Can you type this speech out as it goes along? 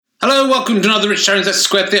Hello, welcome to another Rich Herring's Leicester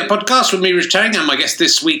Square Theatre podcast with me, Rich Herring, and my guest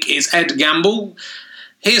this week is Ed Gamble.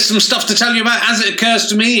 Here's some stuff to tell you about as it occurs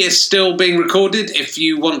to me. It's still being recorded. If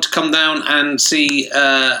you want to come down and see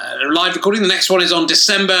a live recording, the next one is on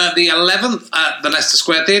December the 11th at the Leicester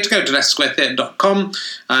Square Theatre. Go to leicestersquaretheatre.com,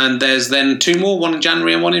 and there's then two more, one in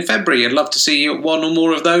January and one in February. I'd love to see you at one or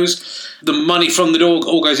more of those. The money from the door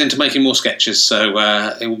all goes into making more sketches, so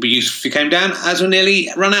it will be useful if you came down, as we nearly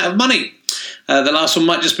run out of money. The last one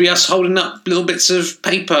might just be us holding up little bits of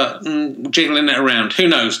paper and jiggling it around. Who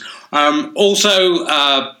knows? Also,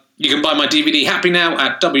 you can buy my DVD Happy Now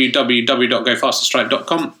at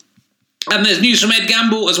www.gofasterstripe.com. And there's news from Ed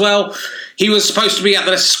Gamble as well. He was supposed to be at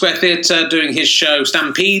the Leicester Square Theatre doing his show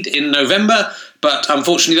Stampede in November, but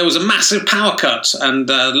unfortunately there was a massive power cut and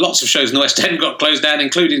lots of shows in the West End got closed down,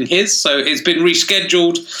 including his. So it's been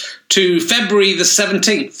rescheduled to February the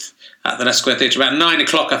 17th. At the Leicester Square Theatre, about 9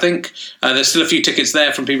 o'clock, I think. There's still a few tickets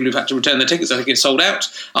there from people who've had to return their tickets. I think it's sold out.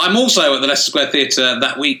 I'm also at the Leicester Square Theatre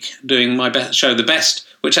that week doing my show, The Best,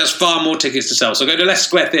 which has far more tickets to sell. So go to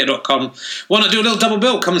leicestersquaretheatre.com. Why not do a little double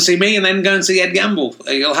bill? Come and see me and then go and see Ed Gamble.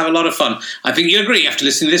 You'll have a lot of fun. I think you'll agree after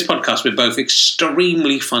listening to this podcast, we're both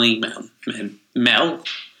extremely funny Mel.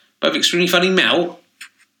 Both extremely funny Mel.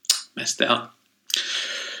 Messed it up.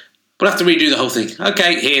 We'll have to redo the whole thing.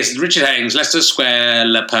 Okay, here's Richard Herring's Leicester Square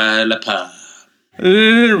Le Pas.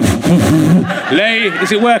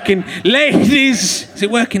 Is it working? Ladies! Is it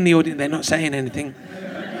working, the audience? They're not saying anything.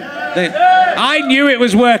 I knew it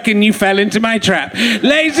was working, you fell into my trap.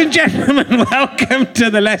 Ladies and gentlemen, welcome to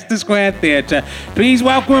the Leicester Square Theatre. Please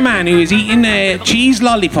welcome a man who is eating a cheese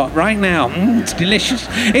lollipop right now. It's delicious.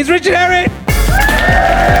 It's Richard Herring!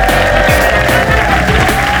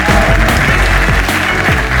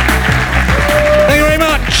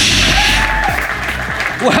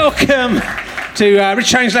 Welcome to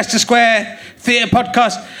Rich Herring's Leicester Square Theatre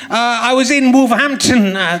podcast. I was in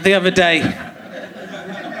Wolverhampton the other day.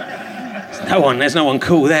 There's no one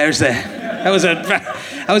cool there, is there? I was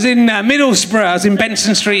in Middlesbrough. I was in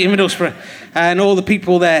Benson Street in Middlesbrough, and all the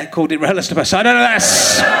people there called it Leicester. So I don't know.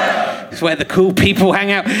 That's where the cool people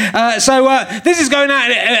hang out. So this is going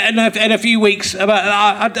out in a few weeks.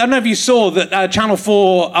 I don't know if you saw that Channel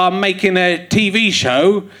 4 are making a TV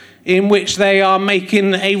show in which they are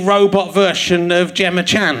making a robot version of Gemma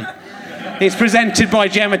Chan. It's presented by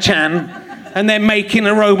Gemma Chan, and they're making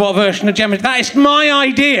a robot version of Gemma Chan. That is my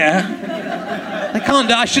idea. They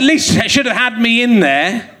should have had me in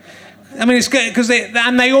there. I mean, it's good because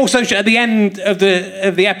they also at the end of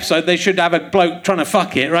the episode they should have a bloke trying to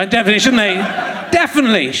fuck it, right? Definitely, shouldn't they?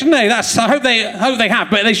 Definitely, shouldn't they? I hope they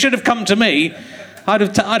have, but they should have come to me. I'd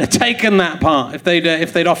have taken that part if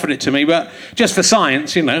they'd offered it to me, but just for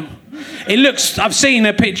science, you know. It looks. I've seen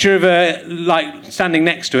a picture of her standing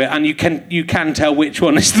next to it, and you can tell which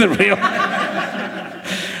one is the real.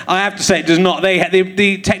 I have to say, it does not.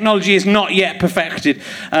 The technology is not yet perfected,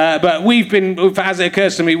 but as it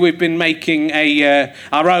occurs to me, we've been making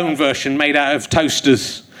our own version made out of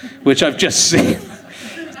toasters, which I've just seen.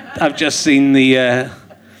 I've just seen the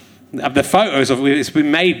photos of it. It's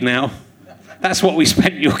been made now. That's what we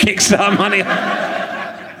spent your Kickstarter money on.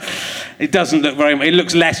 It doesn't look very much. It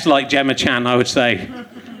looks less like Gemma Chan, I would say,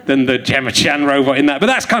 than the Gemma Chan robot in that. But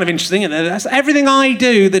that's kind of interesting, isn't it? That's everything I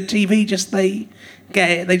do. The TV they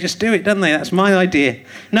get it. They just do it, don't they? That's my idea.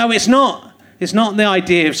 No, it's not. It's not the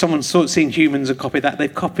idea of someone seen humans and copied that.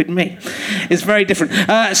 They've copied me. It's very different.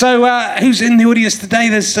 So who's in the audience today?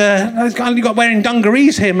 There's you got wearing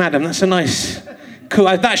dungarees here, madam. That's a nice, cool.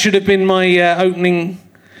 That should have been my opening.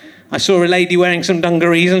 I saw a lady wearing some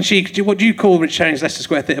dungarees, and what do you call Rich Herring's Leicester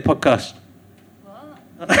Square Theatre podcast?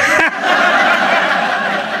 What?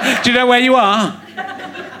 Do you know where you are?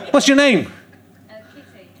 What's your name?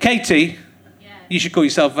 Katie. Katie? Yeah. You should call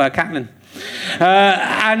yourself Catelyn.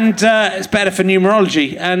 And it's better for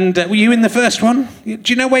numerology. And were you in the first one? Do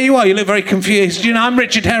you know where you are? You look very confused. Do you know I'm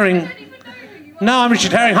Richard Herring? I don't even know who you are. No, I'm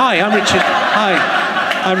Richard Herring. Hi, I'm Richard. Hi,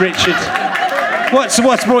 I'm Richard. What's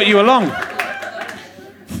brought you along?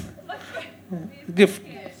 We had to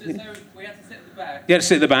sit at the back. You had to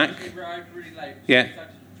sit at the back. We arrived really late. Yeah. We had to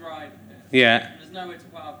drive it. Yeah. There's nowhere to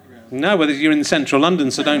park around. No, well, you're in central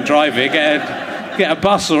London, so don't drive it. Get a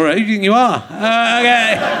bus or who do you think you are?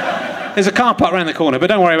 Okay. There's a car park around the corner, but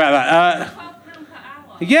don't worry about that. £12 per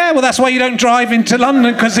hour. Yeah, well, that's why you don't drive into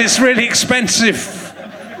London, because it's really expensive.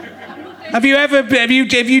 Have you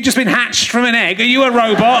just been hatched from an egg? Are you a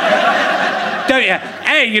robot? Don't you?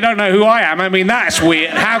 You don't know who I am. I mean, that's weird.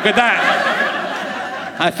 How could that?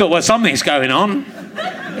 I thought, well, something's going on.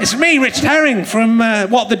 It's me, Richard Herring, from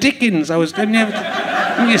What the Dickens. Didn't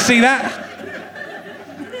you see that?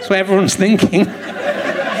 That's what everyone's thinking.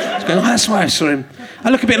 Oh, that's why I saw him. I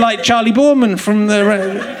look a bit like Charlie Borman from the...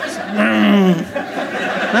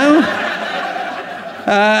 No?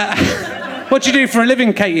 What do you do for a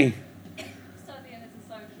living, Katie? Studying as a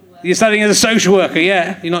social worker. You're studying as a social worker,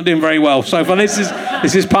 yeah? You're not doing very well so far. This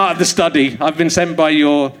is part of the study. I've been sent by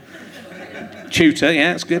your tutor.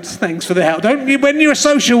 Yeah, that's good. Thanks for the help. When you're a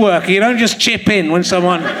social worker, you don't just chip in when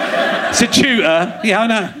someone... It's a tutor. Yeah, I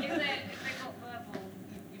know.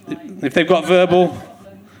 If they've got verbal...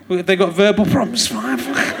 If they've got verbal problems, fine.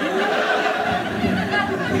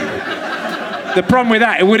 The problem with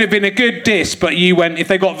that, it would have been a good diss, but you went, if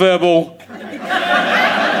they got verbal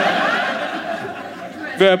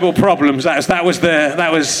problems, that was the.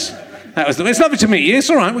 It's lovely to meet you. It's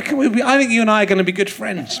all right. I think you and I are going to be good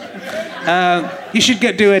friends. You should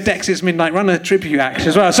do a Dex's Midnight Runner tribute act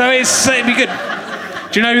as well. So it'd be good.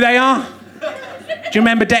 Do you know who they are? Do you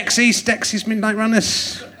remember Dexy's Midnight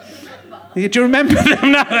Runners? Do you remember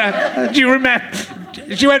them? No. Do you remember?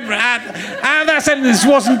 She went out of that sentence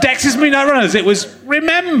wasn't Dex's Midnight Runners. It was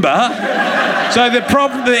remember. So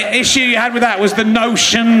the issue you had with that was the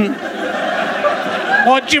notion.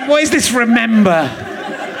 What is this remember?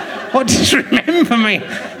 What does remember mean?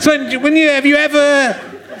 So have you ever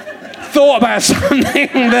thought about something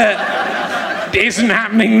that isn't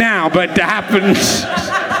happening now but happened?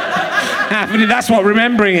 That's what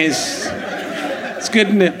remembering is. It's good,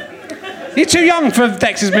 isn't it? You're too young for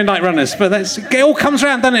Dex's Midnight Runners, but it all comes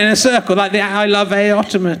round, doesn't it, in a circle, like the I Love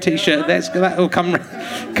Aotima T-shirt. That all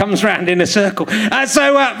comes round in a circle.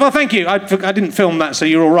 Well, thank you. I didn't film that, so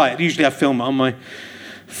you're all right. Usually I film it on my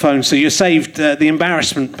phone, so you saved the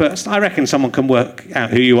embarrassment, but I reckon someone can work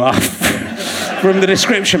out who you are from the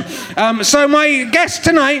description. So my guest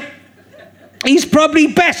tonight, he's probably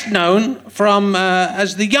best known from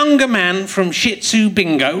as the younger man from Shih Tzu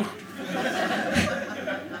Bingo.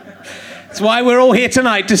 That's why we're all here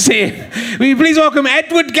tonight to see him. Will you please welcome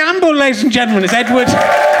Edward Gamble, ladies and gentlemen. It's Edward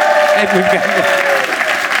Gamble.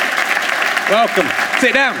 Welcome.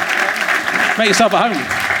 Sit down. Make yourself at home.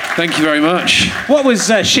 Thank you very much. What was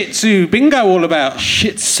Shih Tzu Bingo all about?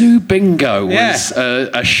 Shih Tzu Bingo was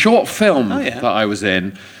a short film that I was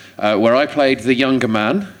in where I played the younger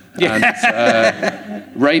man. Yeah.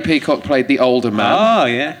 And Ray Peacock played the older man. Oh,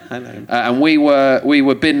 yeah. I know him. And we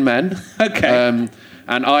were bin men. Okay.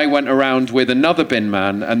 And I went around with another bin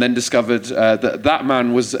man and then discovered that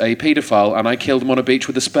man was a paedophile and I killed him on a beach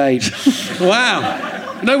with a spade.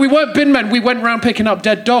 Wow. No, we weren't bin men. We went around picking up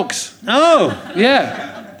dead dogs. Oh. Yeah.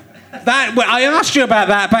 I asked you about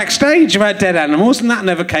that backstage, about dead animals, and that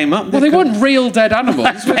never came up. Well, they weren't real dead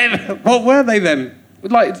animals. What were they then?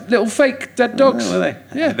 Like little fake dead dogs. Oh, were they?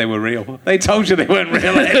 Yeah. They were real. They told you they weren't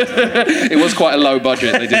real. It was quite a low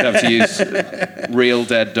budget. They did have to use real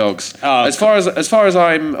dead dogs. Oh, as far as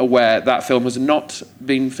I'm aware, that film has not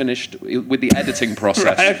been finished with the editing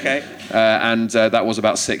process. Right, okay. And that was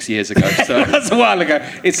about 6 years ago. So that's a while ago.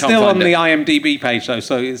 It's Can't still on find the it. IMDb page, though,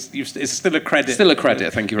 so it's still a credit. Still a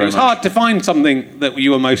credit. Thank you very much. It was hard to find something that you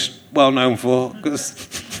were most well known for. 'Cause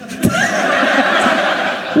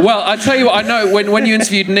Well, I tell you what, I know when you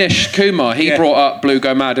interviewed Nish Kumar, he brought up Blue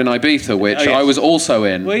Go Mad in Ibiza, which I was also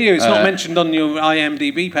in. Were you? It's not mentioned on your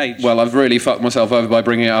IMDb page. Well, I've really fucked myself over by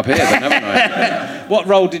bringing it up here, then, haven't I? What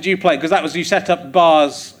role did you play? Because that was you set up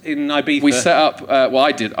bars in Ibiza. We set up,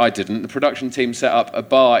 I didn't. The production team set up a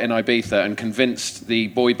bar in Ibiza and convinced the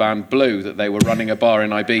boy band Blue that they were running a bar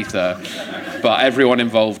in Ibiza, but everyone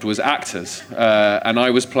involved was actors. And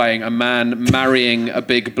I was playing a man marrying a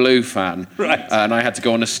big Blue fan. Right. And I had to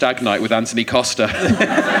go on a stag night with Anthony Costa.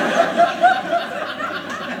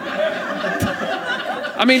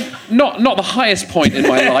 I mean, not the highest point in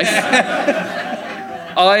my life.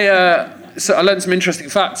 So I learned some interesting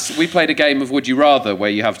facts. We played a game of Would You Rather,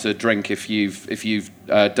 where you have to drink if you've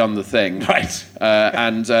done the thing. Right.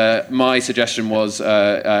 And my suggestion was,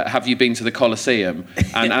 have you been to the Colosseum?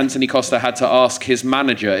 And Anthony Costa had to ask his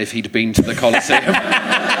manager if he'd been to the Colosseum.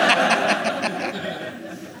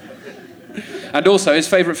 And also, his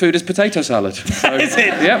favourite food is potato salad. So, Is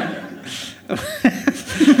it? Yep.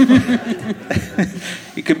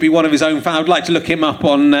 He could be one of his own fans. I'd like to look him up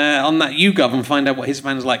on that YouGov and find out what his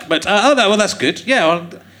fans like. But well, that's good. Yeah, well,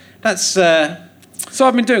 that's. So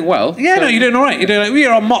I've been doing well. Yeah, so no, you're doing all right.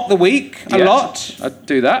 You're on Mock the Week a lot. I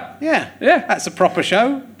do that. Yeah, Yeah. That's a proper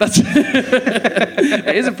show.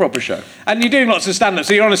 It is a proper show. And you're doing lots of stand-up.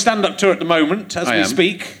 So you're on a stand-up tour at the moment as I we am.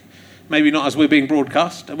 speak. Maybe not as we're being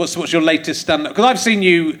broadcast. What's your latest stand-up? Because I've seen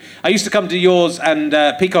you. I used to come to yours and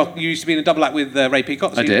Peacock. You used to be in a double act with Ray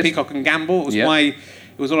Peacock. So I did. Peacock and Gamble. It was Yeah. my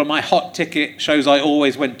It was one of my hot ticket shows I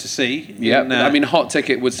always went to see. Yeah, I mean, hot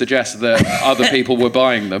ticket would suggest that other people were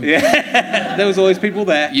buying them. Yeah, there was always people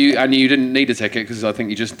there. You didn't need a ticket because I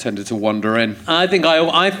think you just tended to wander in. I think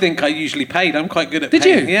I usually paid. I'm quite good at Did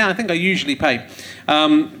paying. you? Yeah, I think I usually pay.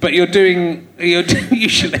 But you're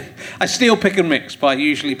usually. I still pick and mix, but I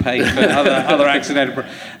usually pay for other acts in Edinburgh.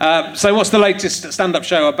 So what's the latest stand-up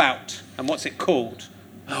show about, and what's it called?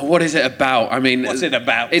 Oh, what is it about? I mean, What's it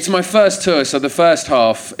about? It's my first tour, so the first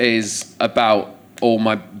half is about all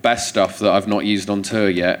my best stuff that I've not used on tour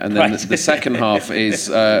yet, and then Right. the second half is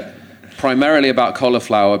primarily about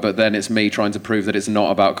cauliflower, but then it's me trying to prove that it's not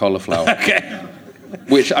about cauliflower. Okay.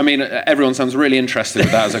 Which, I mean, everyone sounds really interested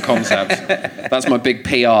with that as a concept. That's my big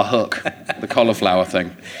PR hook, the cauliflower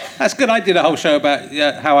thing. That's good. I did a whole show about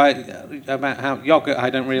how yogurt. I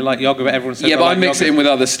don't really like yogurt, but everyone says Yeah, but I like mix yogurt. it in with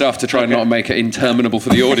other stuff to try and not make it interminable for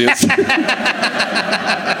the audience.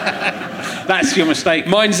 That's your mistake.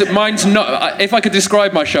 Mine's not. If I could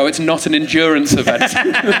describe my show, it's not an endurance event.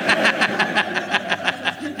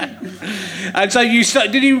 And so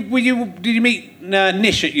did you meet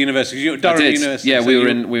Nish at university? You were at Durham University. Yeah, so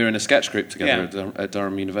we were in a sketch group together Yeah. at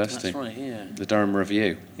Durham University. That's right. Yeah. The Durham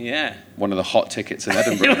Review. Yeah. One of the hot tickets in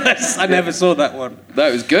Edinburgh. I never saw that one.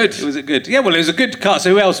 That was good. Was it good? Yeah. Well, it was a good cast. So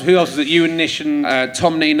who else was it? You and Nish and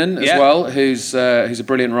Tom Neenan as Yeah. well, who's a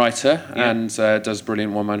brilliant writer Yeah. and does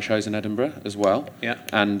brilliant one-man shows in Edinburgh as well. Yeah.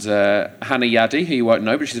 And Hannah Yaddy, who you won't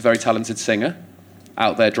know, but she's a very talented singer,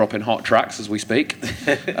 out there dropping hot tracks as we speak.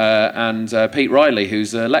 And Pete Riley,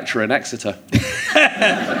 who's a lecturer in Exeter.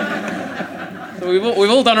 So we've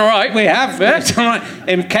all done all right. We have. Yeah. It's all right.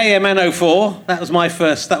 In KMN04, that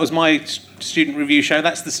was my student review show.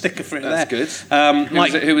 That's the sticker for it. That's there.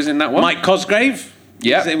 good. Who was in that one? Mike Cosgrave.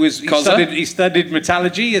 Yeah, He Cozza. he studied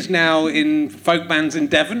metallurgy. Is now in folk bands in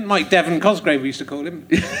Devon. Mike Devon Cosgrave, we used to call him,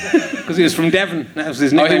 because he was from Devon. That was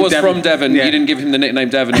his nickname. Oh, he was from Devon. Yeah. You didn't give him the nickname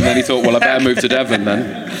Devon, and then he thought, well, I better move to Devon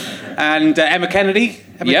then. And Emma Kennedy.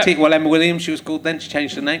 Yeah. Emma Williams, she was called then. She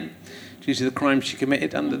changed her name due to the crime she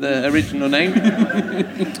committed under the original name.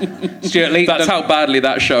 Stuart Lee. That's how badly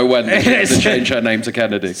that show went. That she had to change her name to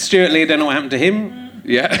Kennedy. Stuart Lee, I don't know what happened to him.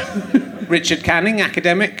 Yeah. Richard Canning,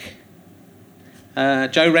 academic.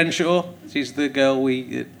 Jo Renshaw, she's the girl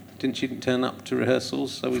she didn't turn up to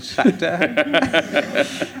rehearsals, so we sacked her.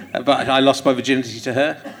 But I lost my virginity to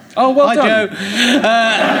her. Oh, well Hi, done. Jo.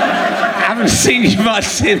 Haven't seen you much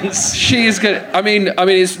since. She is good. I mean,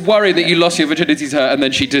 it's worried that you lost your virginity to her and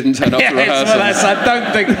then she didn't turn up to rehearsal.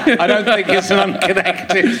 I don't think it's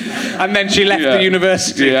unconnected. And then she left the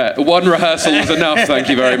university. Yeah, one rehearsal was enough. Thank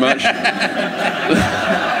you very much.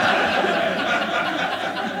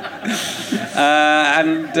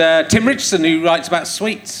 And Tim Richardson, who writes about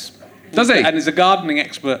sweets. Does he? And is a gardening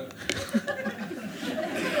expert.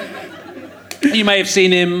 You may have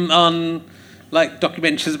seen him on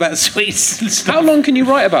documentaries about sweets and stuff. How long can you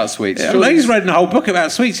write about sweets? Yeah, well, he's written a whole book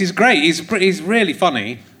about sweets. He's great. He's really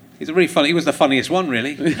funny. He was the funniest one,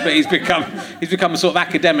 really. But he's become a sort of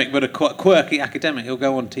academic, but a quirky academic. He'll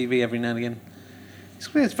go on TV every now and again.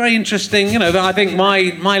 It's very interesting, but I think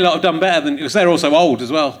my lot have done better because they're also old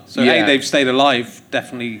as well. So Yeah. they've stayed alive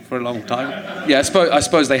definitely for a long time. Yeah, I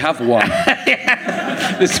suppose they have won.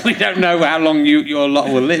 We don't know how long your lot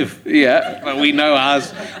will live. Yeah. But we know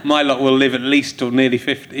my lot will live at least till nearly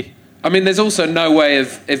 50. I mean, there's also no way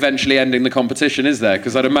of eventually ending the competition, is there?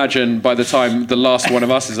 Because I'd imagine by the time the last one of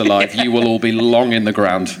us is alive, you will all be long in the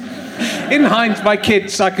ground. In hindsight, my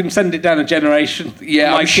kids, I can send it down a generation.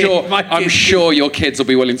 Yeah, I'm sure your kids will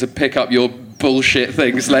be willing to pick up your bullshit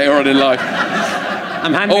things later on in life.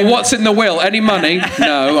 Or what's in the will? Any money?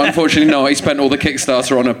 No, unfortunately not. He spent all the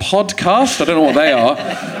Kickstarter on a podcast. I don't know what they are.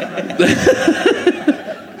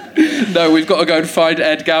 No, we've got to go and find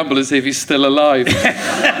Ed Gamble and see if he's still alive.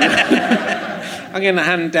 I'm going to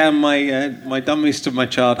hand down my dummies to my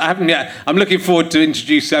child. I haven't yet. I'm looking forward to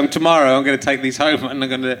introducing them tomorrow. I'm going to take these home and I'm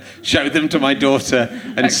going to show them to my daughter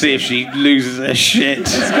and see if she loses her shit.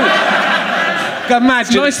 Imagine.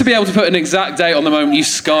 It's nice to be able to put an exact date on the moment you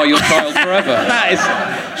scar your child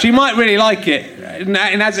forever. She might really like it. And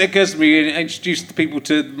as it occurs to me, I introduced the people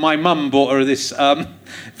to my mum. Bought her this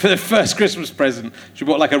for the first Christmas present. She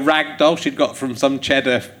bought like a rag doll she'd got from some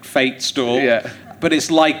cheddar fate store. Yeah. But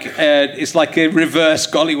it's like a reverse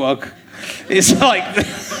gollywog. It's like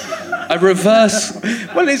a reverse.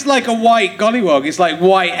 Well, it's like a white gollywog. It's like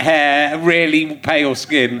white hair, really pale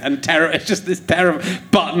skin, and it's just this terrible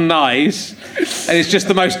button eyes, and it's just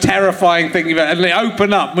the most terrifying thing you've ever. And they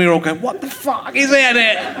open up, and we all go, "What the fuck is in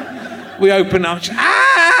it? We open up.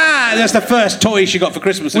 That's the first toy she got for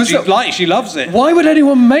Christmas. And she loves it. Why would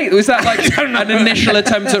anyone make? Was that like an initial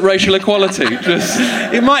attempt at racial equality? Just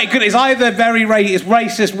It's either it's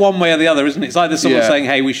racist one way or the other, isn't it? It's either someone saying,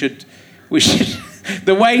 "Hey, we should."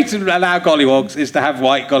 The way to allow gollywogs is to have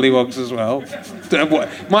white gollywogs as well.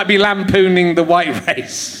 Might be lampooning the white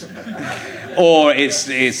race, or it's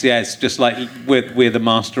just like we're the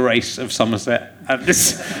master race of Somerset, and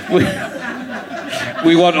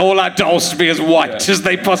we want all our dolls to be as white as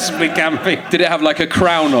they possibly can be. Did it have like a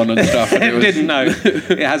crown on and stuff? And didn't know.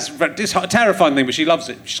 It has. It's a terrifying thing, but she loves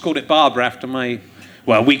it. She's called it Barbara after my.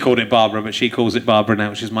 Well, we called it Barbara, but she calls it Barbara now,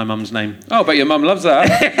 which is my mum's name. Oh, but your mum loves that.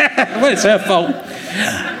 Well, it's her fault.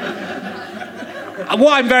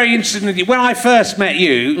 What I'm very interested in, when I first met you,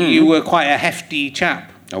 you were quite a hefty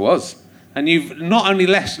chap. I was. And you've not only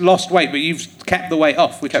lost weight, but you've kept the weight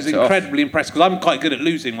off, which is incredibly impressive, because I'm quite good at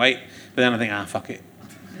losing weight, but then I think, fuck it.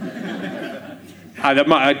 I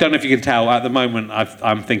don't know if you can tell, at the moment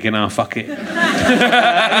I'm thinking, fuck it.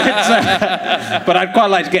 But I'd quite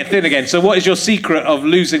like to get thin again. So what is your secret of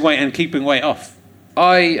losing weight and keeping weight off?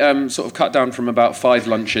 I sort of cut down from about 5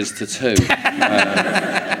 lunches to 2.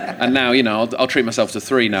 And now, I'll treat myself to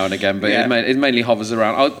 3 now and again, but it mainly hovers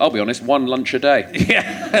around, I'll be honest, 1 lunch a day.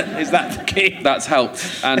 Yeah, is that the key? That's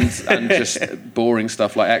helped, and just boring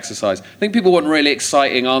stuff like exercise. I think people want really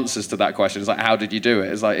exciting answers to that question. It's like, how did you do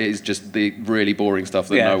it? It's just the really boring stuff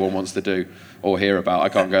that no one wants to do or hear about. I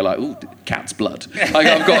can't go like, ooh, cat's blood.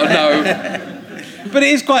 I've got to know. But it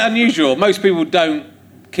is quite unusual. Most people don't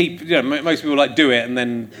keep, most people do it and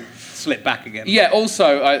then slip back again. Yeah,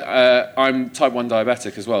 also, I'm type 1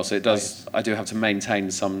 diabetic as well, so I do have to maintain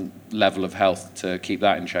some level of health to keep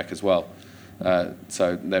that in check as well.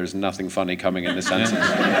 So there is nothing funny coming in this sentence.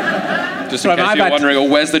 Just in case you're wondering,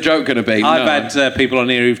 where's the joke going to be? I've had people on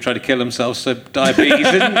here who've tried to kill themselves, so diabetes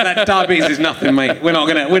is nothing, mate. We're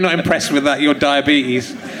not impressed with that, your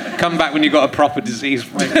diabetes. Come back when you've got a proper disease,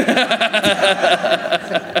 mate.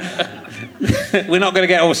 We're not going to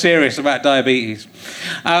get all serious about diabetes.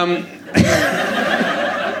 Type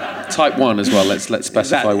 1 as well. Let's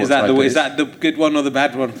specify what type is. Is that the good one or the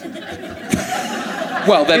bad one?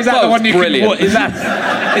 Well, they're both the one brilliant. Is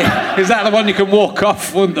that the one you can walk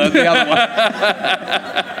off? The other one.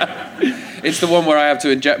 It's the one where I have to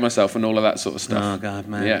inject myself and all of that sort of stuff. Oh God,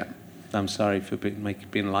 man. Yeah. I'm sorry for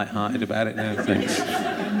being light-hearted about it now. Thanks.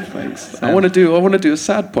 I want to do a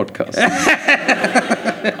sad podcast.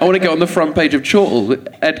 I want to get on the front page of Chortle.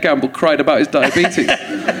 Ed Gamble cried about his diabetes.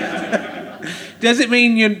 Does it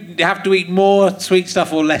mean you have to eat more sweet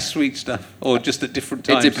stuff or less sweet stuff, or just at different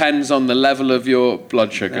times? It depends on the level of your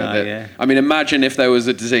blood sugar. Yeah. I mean, imagine if there was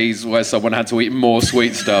a disease where someone had to eat more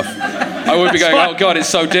sweet stuff. I would be going, oh God, it's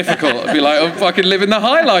so difficult. I'd be like, I'm fucking living the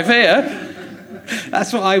high life here.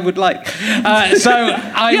 That's what I would like.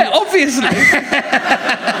 Yeah, obviously.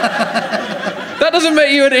 That doesn't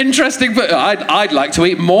make you an interesting... But I'd like to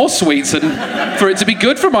eat more sweets, and for it to be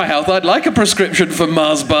good for my health, I'd like a prescription for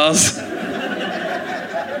Mars bars.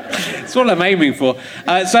 That's what I'm aiming for.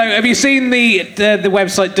 So have you seen the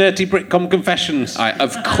website Dirty Britcom Confessions?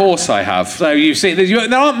 Of course I have. So you've seen...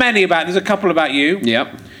 There aren't many about... There's a couple about you.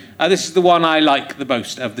 Yep. This is the one I like the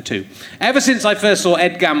most of the two. Ever since I first saw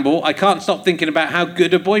Ed Gamble, I can't stop thinking about how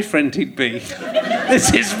good a boyfriend he'd be.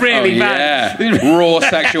 This is really bad. Yeah. Raw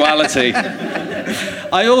sexuality.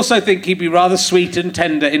 I also think he'd be rather sweet and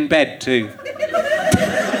tender in bed too.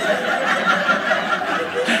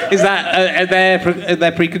 Is that are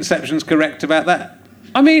their preconceptions correct about that?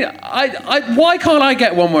 I mean, why can't I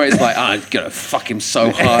get one where it's like, I'm going to fuck him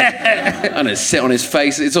so hard. I'm going to sit on his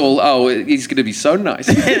face. It's all, he's going to be so nice.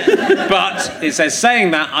 But it says,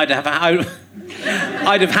 saying that, I'd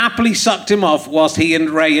have happily sucked him off whilst he and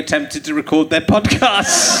Ray attempted to record their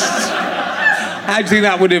podcast. How do you think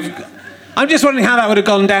that would have... I'm just wondering how that would have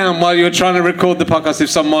gone down while you were trying to record the podcast if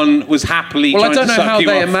someone was happily trying to suck you off. Well, I don't know how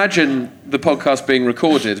they imagine the podcast being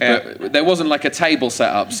recorded, but there wasn't like a table set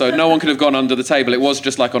up, so no one could have gone under the table. It was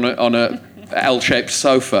just like on a L-shaped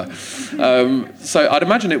sofa. So I'd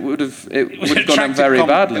imagine it would have gone down very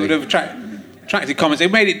badly. It would have attracted comments.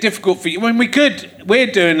 It made it difficult for you. When we're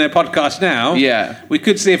doing a podcast now. Yeah. We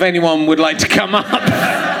could see if anyone would like to come up.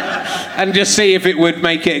 And just see if it would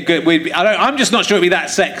make it good. I'm just not sure it'd be that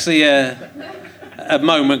sexy a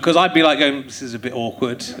moment, because I'd be like going, this is a bit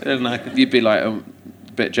awkward. You'd be like a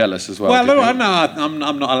bit jealous as well. Well, no, I'm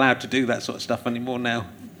not allowed to do that sort of stuff anymore now.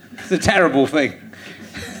 It's a terrible thing.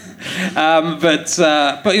 But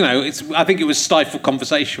I think it was stifled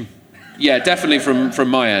conversation. Yeah, definitely from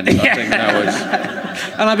my end. I think that was.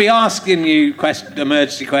 And I'd be asking you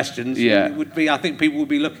emergency questions. Yeah. It would be. I think people would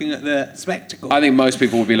be looking at the spectacle. I think most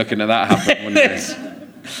people would be looking at that happen, wouldn't they?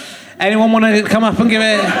 Anyone want to come up and give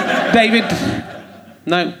it, David?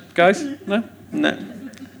 No, Guys? No? no.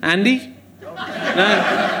 Andy?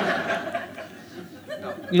 No.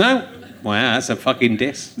 No. Wow, that's a fucking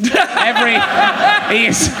diss.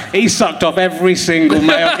 He sucked off every single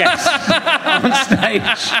male guest on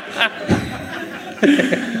stage.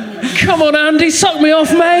 Come on, Andy, suck me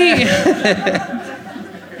off, mate.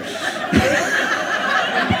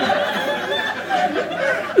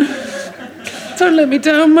 Don't let me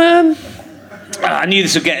down, man. I knew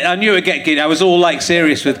it would get giddy. I was all like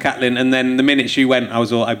serious with Caitlin, and then the minute she went,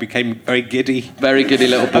 I became very giddy. Very giddy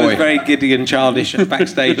little boy. I was very giddy and childish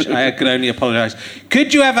backstage. I could only apologise.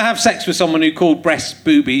 Could you ever have sex with someone who called breasts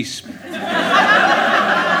boobies?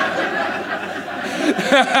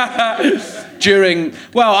 During...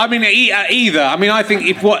 Well, I mean, either. I mean, I think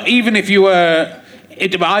even if you were...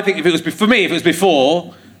 I think if it was... For me, if it was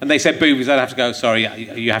before... and they said boobies, I'd have to go, sorry,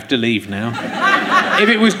 you have to leave now. If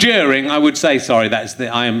it was during, I would say, sorry, I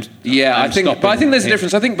am stopping. But I think there's a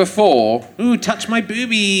difference. I think before... Ooh, touch my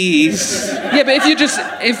boobies. Yeah, but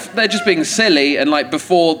if they're just being silly and like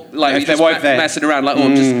before, like If you're they're just messing around, like,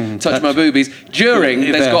 just touch my boobies. During,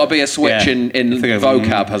 there's got to be a switch in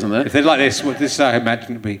vocab, hasn't there? If they're like this is how I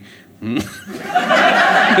imagine it to be.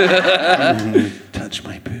 Touch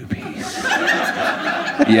my boobies.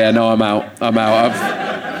 Yeah, no, I'm out.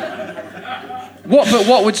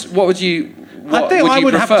 What would you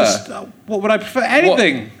prefer? What would I prefer?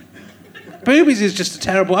 Anything. Boobies is just a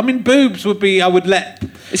terrible... I mean, boobs would be... I would let...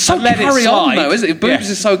 It's so let carry it on, though, isn't it? Boobs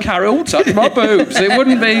is so carry on. Touch my boobs. It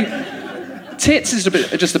wouldn't be... Tits is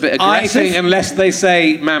just a bit aggressive. I think unless they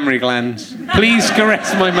say mammary glands. Please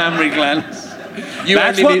caress my mammary glands.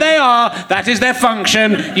 That's what they are. That is their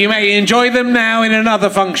function. You may enjoy them now in another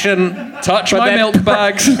function. Touch my milk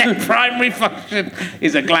bags. Their primary function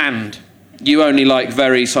is a gland. You only like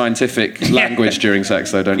very scientific language during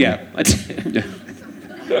sex, though, don't you? Yeah.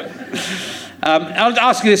 I'll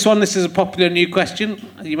ask you this one. This is a popular new question.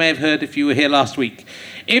 You may have heard if you were here last week.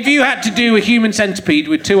 If you had to do a human centipede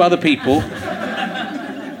with two other people,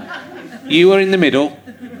 you were in the middle.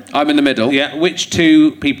 I'm in the middle. Yeah. Which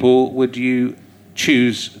two people would you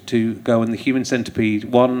choose to go in the human centipede?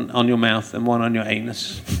 One on your mouth and one on your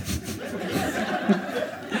anus.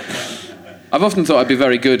 I've often thought I'd be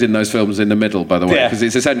very good in those films in the middle, by the way, because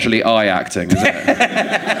it's essentially eye acting, isn't it?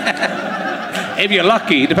 If you're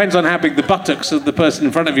lucky, it depends on how big the buttocks of the person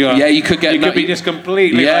in front of you are. Yeah, you could get... You could be just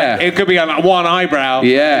completely... Yeah. It could be on one eyebrow.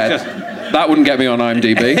 Yeah, that wouldn't get me on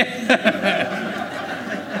IMDb.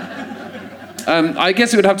 I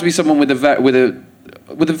guess it would have to be someone with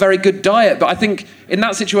a very good diet, but I think in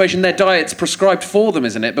that situation their diet's prescribed for them,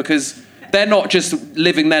 isn't it? Because they're not just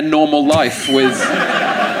living their normal life with...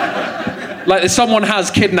 Like, if someone has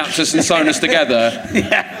kidnapped us and sewn us together,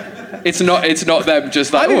 it's not them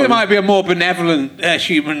just like... I think there might be a more benevolent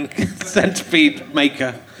human centipede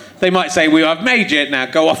maker. They might say, I've made you now,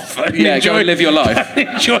 go off and go and live your life.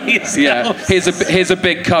 Enjoy yourself. Yeah, here's a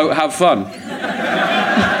big coat, have fun.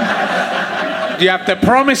 You have to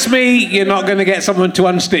promise me you're not going to get someone to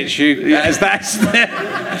unstitch you.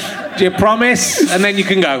 Do you promise? And then you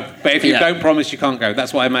can go. But if you don't promise, you can't go.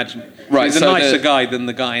 That's what I imagine. Right, he's a nicer guy than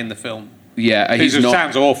the guy in the film. Yeah, he's not...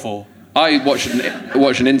 sounds awful. I watched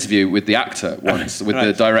an interview with the actor once, with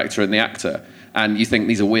the director and the actor, and you think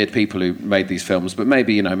these are weird people who made these films, but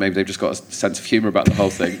maybe they've just got a sense of humour about the whole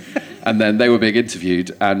thing. And then they were being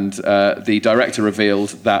interviewed, and the director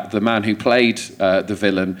revealed that the man who played the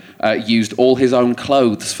villain used all his own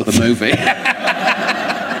clothes for the movie.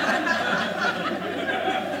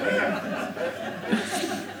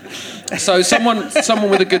 So someone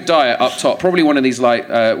with a good diet up top, probably one of these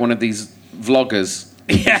vloggers,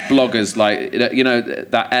 bloggers, like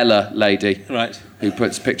that Ella lady, right? Who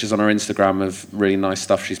puts pictures on her Instagram of really nice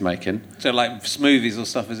stuff she's making. So like smoothies or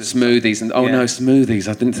stuff, is it? Smoothies and smoothies.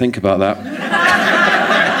 I didn't think about that.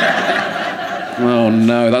 Oh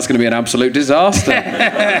no, that's going to be an absolute disaster.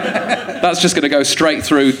 That's just going to go straight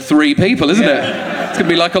through 3 people, isn't it? It's going to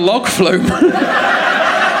be like a log flume.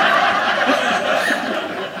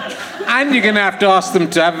 And you're going to have to ask them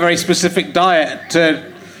to have a very specific diet to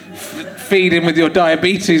feed in with your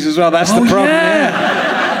diabetes as well. That's the problem. Yeah.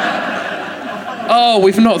 Oh,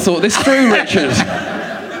 we've not thought this through, Richard.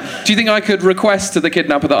 Do you think I could request to the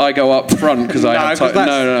kidnapper that I go up front because I have time?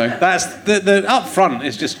 No. That's the up front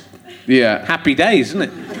is just happy days, isn't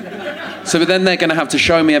it? So but then they're going to have to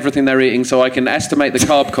show me everything they're eating so I can estimate the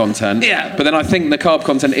carb content. Yeah. But then I think the carb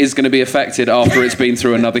content is going to be affected after it's been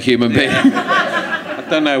through another human being. I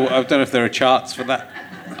don't know if there are charts for that.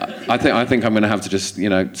 I think I'm going to have to just,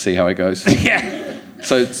 see how it goes. Yeah.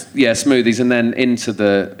 So smoothies and then into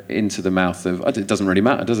the mouth of. It doesn't really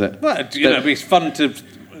matter, does it? Well, it'd be fun to.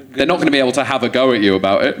 They're not going to be able to have a go at you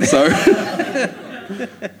about it. So.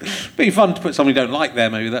 Be fun to put somebody you don't like there.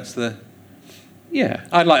 Maybe that's the. Yeah.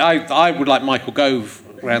 I would like Michael Gove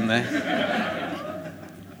around there.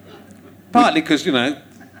 Partly because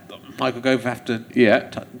Michael Gove have to.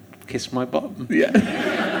 Yeah. Kiss my bottom.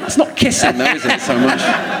 Yeah. It's not kissing though, is it? So much.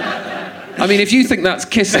 I mean, if you think that's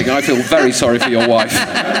kissing, I feel very sorry for your wife.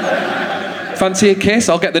 Fancy a kiss?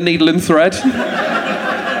 I'll get the needle and thread.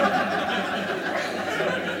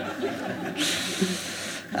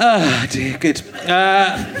 Oh, dear, good.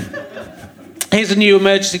 Here's a new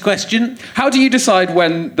emergency question. How do you decide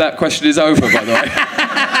when that question is over, by the way?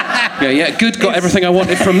 Yeah, good. Got everything I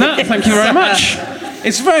wanted from that. Thank you very much.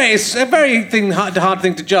 It's a very hard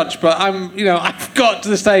thing to judge, but I've got to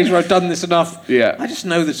the stage where I've done this enough. Yeah. I just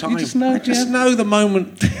know the time. You just know, I just know the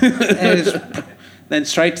moment. Then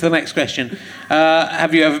straight to the next question.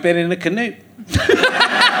 Have you ever been in a canoe?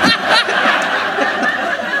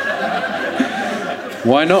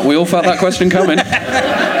 Why not? We all felt that question coming.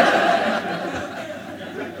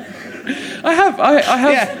 I have.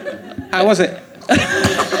 Yeah. How was it?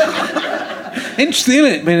 Interesting,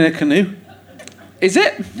 isn't it? Being in a canoe. Is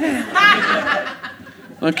it?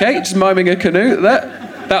 Okay, just miming a canoe.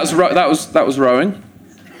 That was rowing.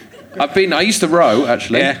 I used to row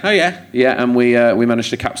actually. Yeah. Oh yeah. Yeah, and we managed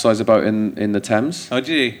to capsize a boat in the Thames. Oh, did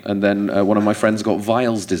you? And then one of my friends got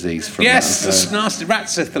Weil's disease from that. Yes, that's nasty. Rat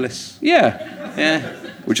syphilis. Yeah. Yeah.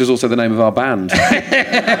 Which is also the name of our band.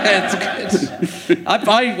 It's good.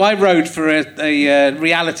 I rowed for a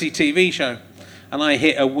reality TV show. And I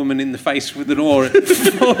hit a woman in the face with an oar. We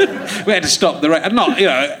had to stop the race. Not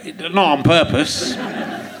on purpose.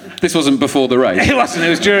 This wasn't before the race. It wasn't. It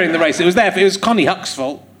was during the race. It was Connie Huck's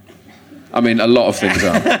fault. I mean, a lot of things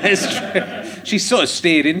are. It's true. She sort of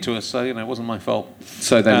steered into us, so it wasn't my fault.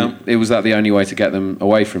 So then, was that the only way to get them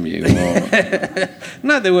away from you? Or?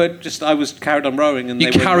 No, they were just. I was carried on rowing, and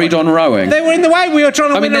you carried on rowing. They were in the way. We were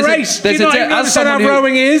trying to win a race. Do you not understand how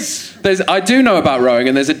rowing is? I do know about rowing,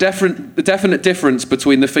 and there's a definite difference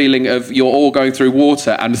between the feeling of you're all going through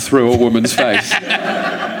water and through a woman's face.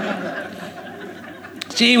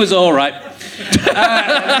 She was all right.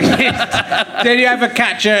 Did you ever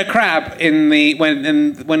catch a crab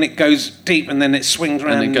when it goes deep and then it swings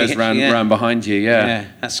round? And it goes round behind you, yeah. Yeah,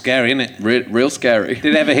 that's scary, isn't it? Real scary.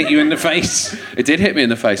 Did it ever hit you in the face? It did hit me in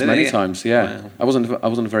the face many times, yeah. Wow. I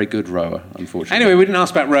wasn't a very good rower, unfortunately. Anyway, we didn't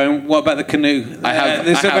ask about rowing. What about the canoe?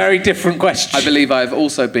 This is a very different question. I believe I've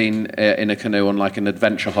also been in a canoe on like an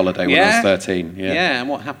adventure holiday when I was 13. Yeah. Yeah, and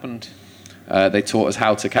what happened? They taught us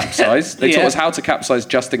how to capsize. They taught us how to capsize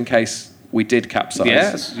just in case we did capsize.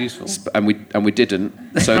 Yeah, that's useful. And we didn't.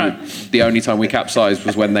 So the only time we capsized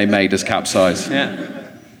was when they made us capsize. Yeah.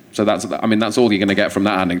 So that's all you're going to get from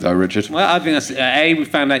that anecdote, Richard. Well, I think that's we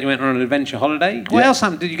found out you went on an adventure holiday. What else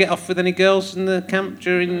happened? Did you get off with any girls in the camp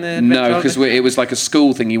during the adventure No, because it was like a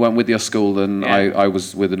school thing. You went with your school, and I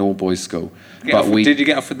was with an all-boys school. Did you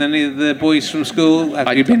get off with any of the boys from school?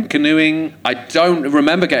 Have you been canoeing? I don't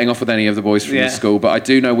remember getting off with any of the boys from the school, but I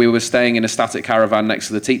do know we were staying in a static caravan next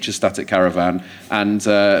to the teacher's static caravan, and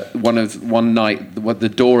one night the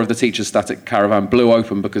door of the teacher's static caravan blew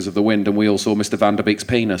open because of the wind, and we all saw Mr. Van der Beek's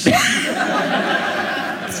penis.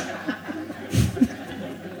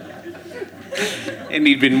 And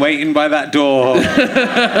he'd been waiting by that door for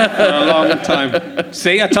a long time.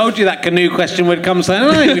 See, I told you that canoe question would come so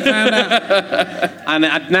we found out. And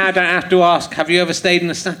I now don't have to ask, have you ever stayed in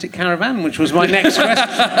a static caravan, which was my next question.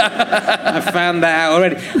 I found that out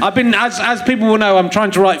already. I've been, as people will know, I'm trying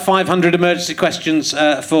to write 500 emergency questions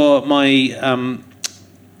for my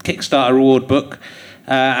Kickstarter reward book.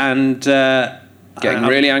 Getting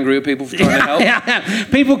really angry with people for trying to help. Yeah.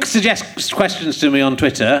 People suggest questions to me on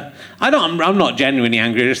Twitter. I'm not genuinely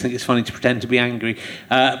angry. I just think it's funny to pretend to be angry.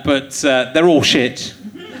 But they're all shit.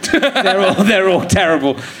 they're all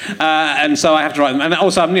terrible. And so I have to write them. And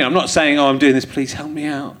also, I'm not saying, I'm doing this. Please help me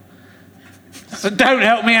out. So don't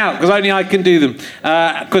help me out, because only I can do them.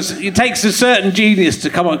 Because it takes a certain genius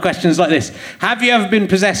to come up with questions like this. Have you ever been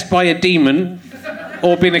possessed by a demon,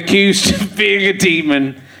 or been accused of being a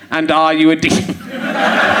demon? And are you a demon?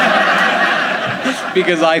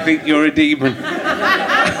 Because I think you're a demon.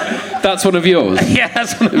 That's one of yours? Yeah,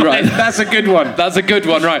 that's one of mine. Right. That's a good one. That's a good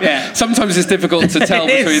one, right. Yeah. Sometimes it's difficult to tell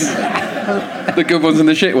between the good ones and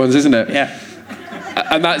the shit ones, isn't it? Yeah.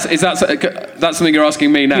 And that's something you're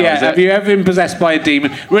asking me now, Yeah, is it? have you ever been possessed by a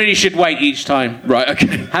demon? Really should wait each time. Right,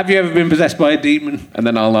 okay. Have you ever been possessed by a demon? And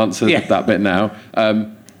then I'll answer that bit now.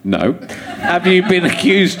 No. Have you been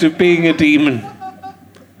accused of being a demon?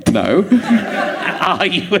 No. Are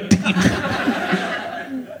you a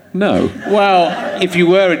demon? No. Well, if you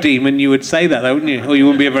were a demon, you would say that, though, wouldn't you? Or you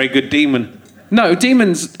wouldn't be a very good demon. No,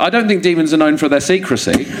 demons... I don't think demons are known for their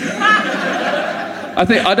secrecy.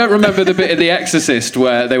 I don't remember the bit in The Exorcist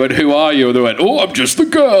where they went, "Who are you?" And they went, "Oh, I'm just the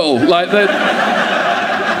girl." Like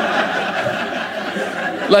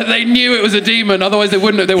they knew it was a demon, otherwise they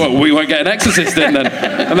wouldn't have. They went, "We won't get an exorcist in then."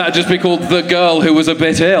 And that'd just be called The Girl Who Was a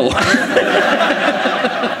Bit Ill.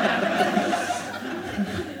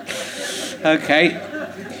 Okay.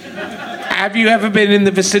 Have you ever been in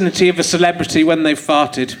the vicinity of a celebrity when they've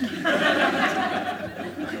farted?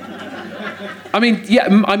 I mean,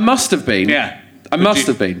 yeah, I must have been. Yeah. I must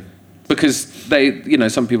have been. Because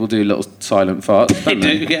some people do little silent farts, don't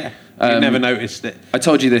they? Yeah. You never noticed it. I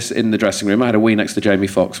told you this in the dressing room. I had a wee next to Jamie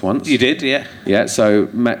Foxx once. You did, yeah. Yeah, so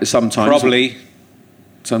sometimes... Probably.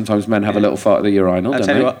 Sometimes men have a little fart at the urinal, don't I'll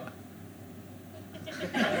tell they? you what.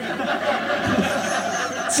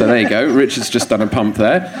 So there you go. Richard's just done a pump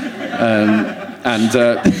there. And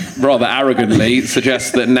rather arrogantly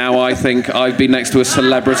suggests that now I think I've been next to a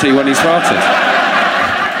celebrity when he's farted.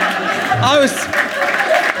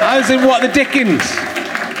 I was in What the Dickens.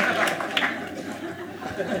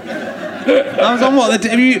 I was on What the...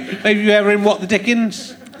 Have you ever in What the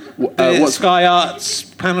Dickens? The Sky Arts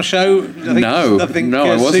panel show. I think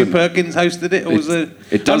I wasn't. Sue Perkins hosted it. Or was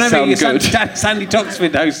it does sound good. Sandy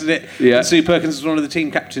Toxford hosted it. Yeah. And Sue Perkins was one of the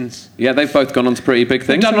team captains. Yeah, they've both gone on to pretty big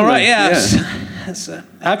things. Done all right, yeah. Yeah.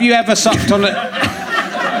 Have you ever sucked on a...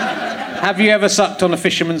 Have you ever sucked on a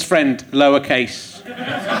fisherman's friend, lowercase?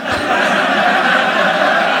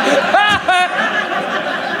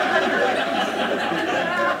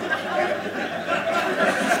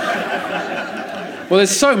 Well,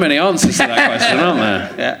 there's so many answers to that question, aren't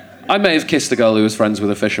there? Yeah. I may have kissed a girl who was friends with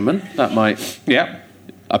a fisherman. That might... Yeah.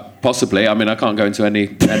 Possibly. I mean, I can't go into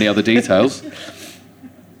any other details.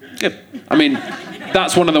 Good. I mean,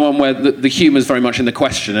 that's one of the one where the humour's very much in the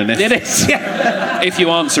question, and It is, yeah. if you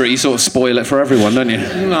answer it, you sort of spoil it for everyone, don't you?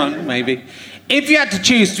 No, maybe. If you had to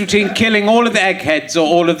choose between killing all of the eggheads or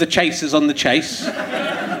all of the chasers on the chase,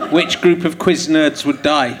 which group of quiz nerds would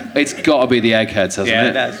die? It's got to be the eggheads, hasn't Yeah, it?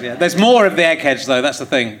 it does, yeah. There's more of the eggheads, though, that's the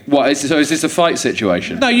thing. So is this a fight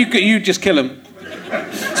situation? No, you just kill them.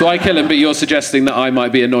 So I kill him, but you're suggesting that I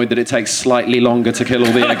might be annoyed that it takes slightly longer to kill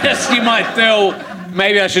all the eggheads? Yes, you might still...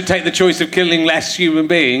 Maybe I should take the choice of killing less human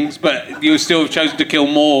beings, but you still have chosen to kill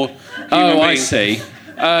more human beings. I see.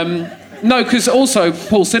 No, because also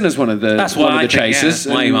Paul Sinner's one of the chasers.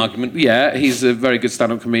 Yeah, my argument. Yeah, he's a very good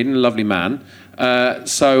stand-up comedian, a lovely man.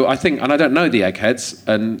 So I think, and I don't know the eggheads,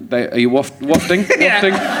 and are you wafting? Yeah.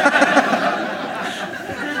 Wafting?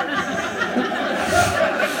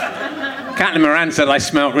 Captain Moran said I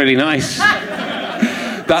smelt really nice.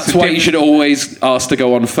 That's why you should always ask to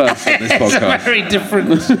go on first on this podcast.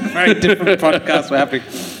 It's a very different podcast we're having.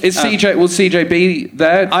 Will CJ be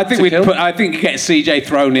there? I think you get CJ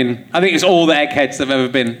thrown in. I think it's all the eggheads that've ever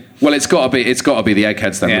been. Well, it's got to be the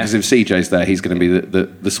eggheads then, because if CJ's there, he's going to be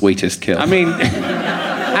the sweetest kill. I mean,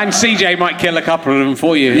 and CJ might kill a couple of them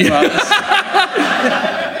for you. Yeah.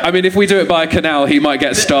 I mean, if we do it by a canal, he might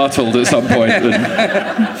get startled at some point.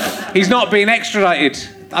 He's not being extradited.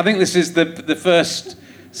 I think this is the first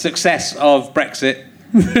success of Brexit.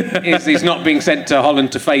 Is he's not being sent to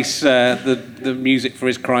Holland to face the music for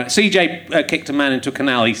his crime. CJ kicked a man into a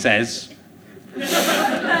canal, he says.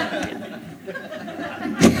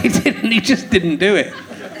 He didn't. He just didn't do it.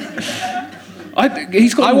 I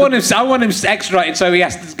want him extradited, so he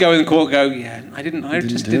has to go in court. I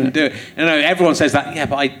just didn't do it. You know, everyone says that. Yeah,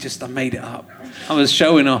 but I made it up. I was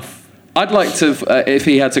showing off. I'd like to, if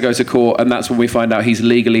he had to go to court, and that's when we find out he's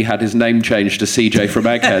legally had his name changed to CJ from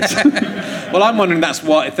Eggheads. Well, I'm wondering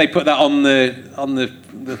if they put that on the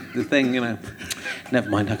thing, you know. Never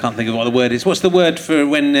mind, I can't think of what the word is. What's the word for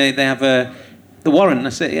when they have the warrant?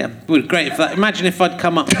 That's it. Yeah, it would be great if that. Imagine if I'd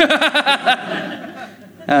come up.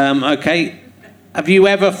 Okay. Have you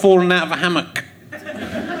ever fallen out of a hammock?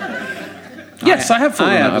 Yes, I have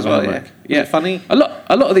fallen out of a hammock. Yeah, funny. A lot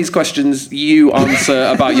of these questions you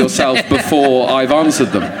answer about yourself before I've answered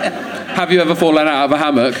them. Have you ever fallen out of a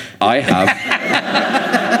hammock? I have.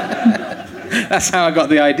 That's how I got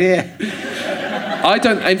the idea.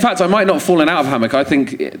 In fact, I might not have fallen out of a hammock. I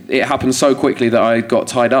think it happened so quickly that I got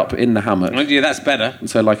tied up in the hammock. Oh, yeah, that's better.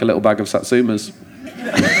 So like a little bag of Satsumas.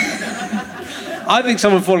 I think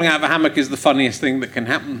someone falling out of a hammock is the funniest thing that can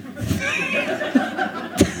happen.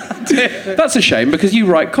 That's a shame because you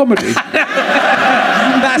write comedy.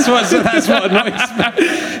 That's what annoys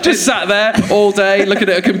me. Just sat there all day looking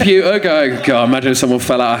at a computer going, God, imagine if someone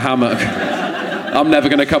fell out of a hammock. I'm never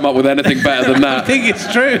going to come up with anything better than that. I think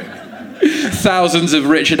it's true. Thousands of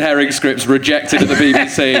Richard Herring scripts rejected at the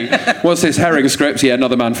BBC. What's this Herring script? Yeah,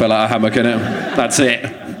 another man fell out of a hammock in it. That's it.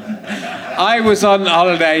 I was on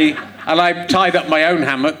holiday and I tied up my own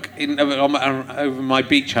hammock over my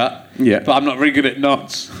beach hut. Yeah. But I'm not very good at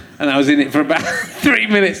knots. And I was in it for about 3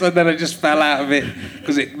 minutes and then I just fell out of it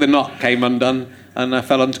because the knot came undone and I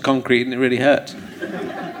fell onto concrete and it really hurt.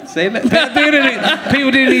 See, look,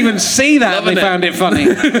 people didn't even see that. Loving They it. found it funny.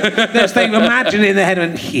 They imagined it in their head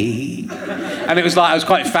and hee. And it was like I was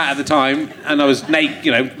quite fat at the time and I was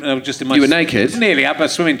naked, I was just in my... You were naked? Nearly, I had my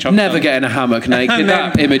swimming trunks Never on. get in a hammock naked. And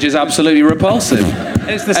then- That image is absolutely repulsive.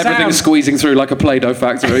 It's the Everything's sound. squeezing through like a Play-Doh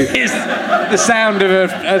factory. It's the sound of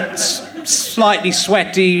a slightly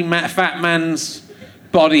sweaty fat man's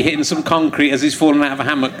body hitting some concrete as he's falling out of a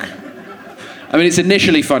hammock. I mean, it's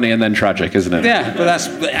initially funny and then tragic, isn't it? Yeah, but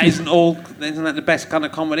isn't that the best kind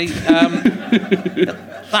of comedy?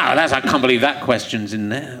 I can't believe that question's in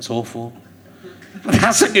there. That's awful.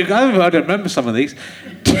 That's a good. I don't remember some of these.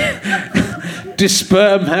 Do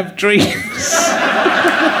sperm have dreams?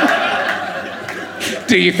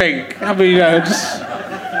 Do you think? I mean, just...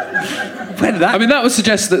 When did that... I mean, that would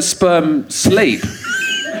suggest that sperm sleep,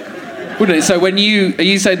 wouldn't it? So are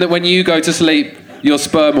you saying that when you go to sleep, your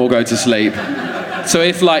sperm will go to sleep? So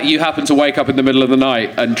if, you happen to wake up in the middle of the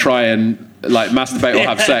night and try and, masturbate or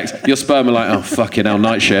have sex, your sperm are like, oh, fucking hell,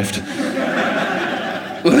 night shift.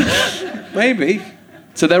 Maybe.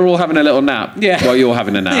 So they're all having a little nap while you're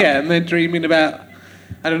having a nap. Yeah, and they're dreaming about...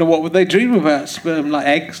 I don't know, what would they dream about? Sperm, like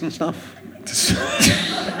eggs and stuff?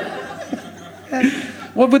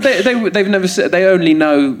 What would they've never said. They only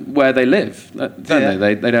know where they live, don't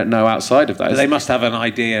they? They don't know outside of that. But they must have an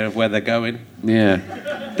idea of where they're going.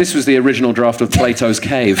 Yeah. This was the original draft of Plato's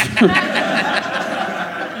Cave.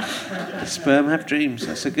 Sperm have dreams.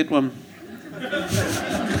 That's a good one.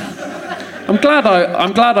 I'm glad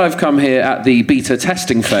I've come here at the beta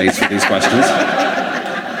testing phase for these questions.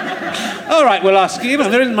 All right, we'll ask you.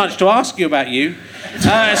 There isn't much to ask you about you.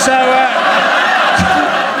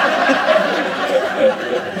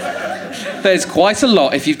 There's quite a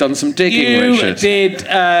lot if you've done some digging, You Richard. did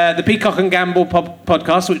the Peacock and Gamble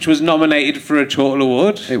podcast, which was nominated for a Chortle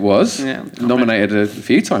Award. It was. Yeah. Nominated a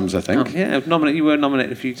few times, I think. Oh, yeah, you were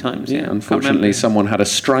nominated a few times. Yeah, unfortunately, someone had a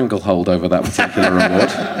stranglehold over that particular award.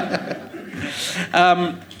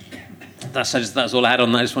 That's all I had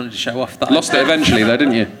on that. I just wanted to show off that. Lost it eventually, though,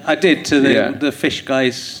 didn't you? I did to the fish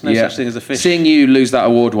guys. No such thing as a fish. Seeing you lose that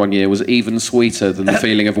award one year was even sweeter than the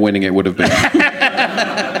feeling of winning it would have been.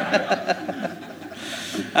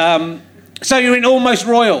 So you're in Almost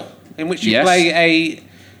Royal, in which you Yes. play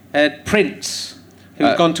a prince who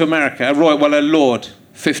had gone to America, a lord.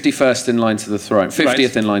 51st in line to the throne.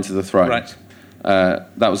 50th in line to the throne. Right.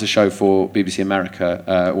 That was a show for BBC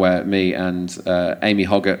America where me and Amy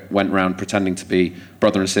Hoggart went round pretending to be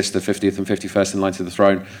brother and sister, 50th and 51st in line to the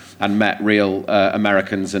throne, and met real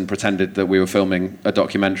Americans and pretended that we were filming a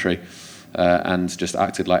documentary and just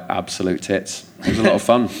acted like absolute tits. It was a lot of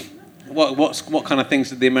fun. What kind of things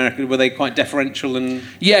did the Americans... Were they quite deferential and...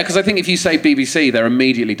 Yeah, because I think if you say BBC, they're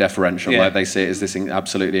immediately deferential. Yeah. Like they see it as this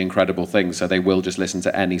absolutely incredible thing, so they will just listen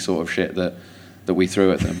to any sort of shit that we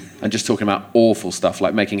threw at them. And just talking about awful stuff,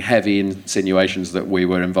 like making heavy insinuations that we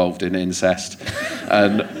were involved in incest.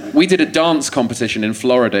 And we did a dance competition in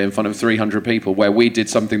Florida in front of 300 people where we did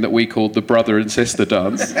something that we called the brother and sister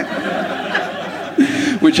dance.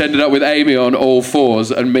 Which ended up with Amy on all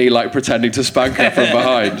fours and me pretending to spank her from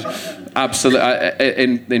behind.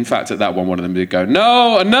 Absolutely. In fact, at that one of them did go,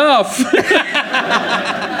 "No, enough."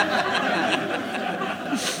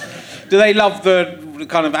 Do they love the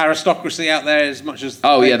kind of aristocracy out there as much as...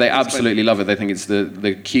 Oh yeah, they absolutely love it. They think it's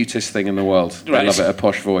the cutest thing in the world. They Right. love it, a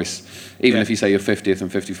posh voice. Even if you say you're 50th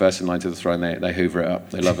and 51st in line to the throne, they hoover it up.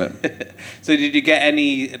 They love it. So did you get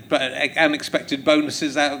any unexpected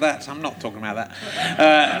bonuses out of that? I'm not talking about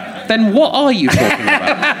that. Then what are you talking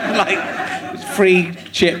about? Like free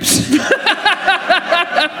chips.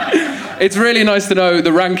 It's really nice to know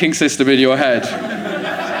the ranking system in your head.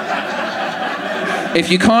 If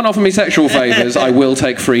you can't offer me sexual favours, I will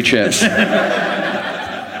take free chips. We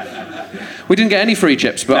didn't get any free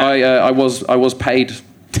chips, but I was paid.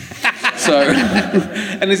 So,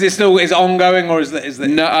 And is it ongoing, or is that?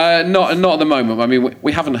 no, not at the moment. I mean,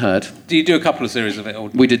 we haven't heard. Do you do a couple of series of it? Or?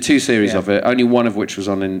 We did 2 series of it, only one of which was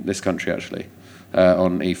on in this country, actually.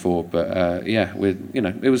 on E4. But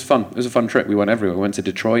it was fun. It was a fun trip. We went everywhere. We went to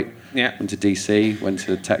Detroit, went to DC, went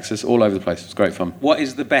to Texas, all over the place. It was great fun. What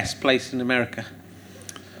is the best place in America?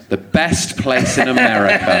 The best place in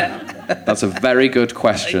America? That's a very good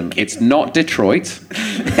question. It's not Detroit,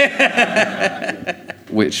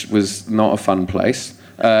 which was not a fun place.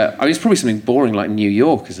 It's probably something boring like New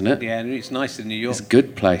York, isn't it? Yeah, it's nice in New York. It's a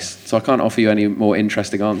good place. So I can't offer you any more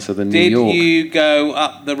interesting answer than New York. Did you go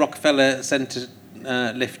up the Rockefeller Center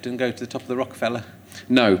lift and go to the top of the Rockefeller?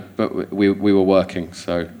 No, but we were working,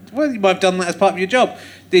 so... Well, you might have done that as part of your job.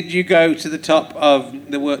 Did you go to the top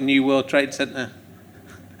of the New World Trade Center?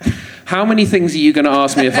 How many things are you going to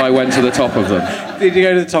ask me if I went to the top of them? Did you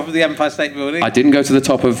go to the top of the Empire State Building? I didn't go to the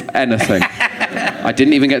top of anything. I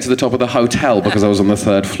didn't even get to the top of the hotel because I was on the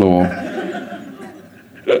 3rd floor.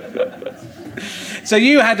 So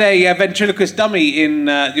you had a ventriloquist dummy in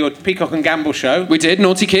your Peacock and Gamble show. We did,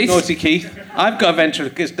 Naughty Keith. Naughty Keith. I've got a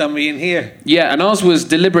ventriloquist dummy in here. Yeah, and ours was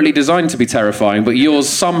deliberately designed to be terrifying, but yours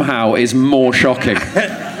somehow is more shocking.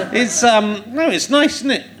 It's it's nice,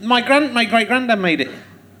 isn't it? My great granddad made it.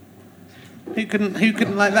 Who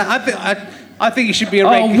couldn't like that? I think you should be a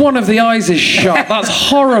regular. Oh, one of the eyes is shut. That's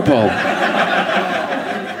horrible.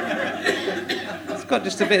 It's got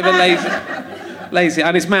just a bit of a lazy,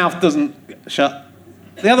 and his mouth doesn't shut.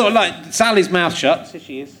 The other one, like Sally's mouth shut. Here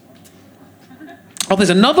she is. Oh, there's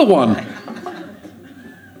another one.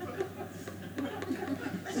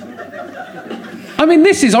 I mean,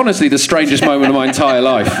 this is honestly the strangest moment of my entire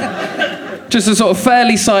life. Just a sort of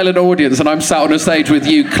fairly silent audience, and I'm sat on a stage with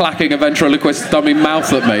you clacking a ventriloquist dummy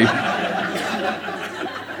mouth at me.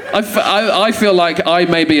 I feel like I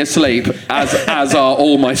may be asleep, as are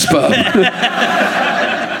all my sperm.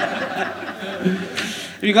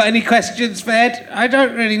 Have you got any questions for Ed? I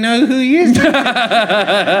don't really know who he is.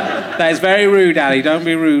 That is very rude, Ali. Don't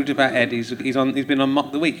be rude about Ed. He's been on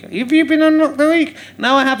Mock the Week. Have you been on Mock the Week?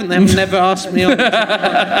 No, I haven't. They've never asked me on.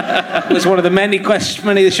 It was one of the many of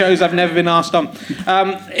the shows I've never been asked on.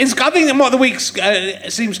 I think that Mock the Week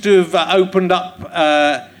seems to have opened up.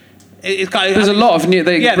 There's a lot of new.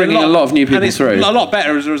 They're bringing a lot of new people through. A lot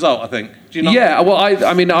better as a result, I think. Do you not? Yeah. Well,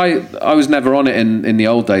 I was never on it in the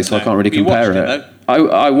old days, so I can't really compare it.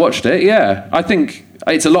 I watched it. Yeah. I think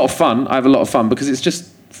it's a lot of fun. I have a lot of fun because it's just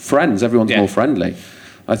friends. Everyone's more friendly.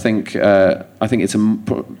 I think it's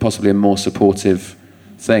possibly a more supportive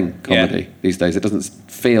thing, comedy these days. It doesn't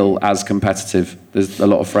feel as competitive. There's a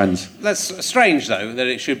lot of friends. That's strange, though, that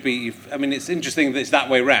it should be... I mean, it's interesting that it's that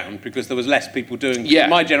way round, because there was less people doing...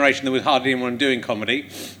 In my generation, there was hardly anyone doing comedy,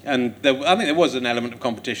 and I think there was an element of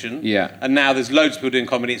competition. Yeah. And now there's loads of people doing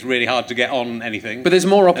comedy. It's really hard to get on anything. But there's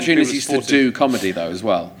more opportunities to do comedy, though, as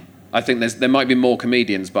well. I think there might be more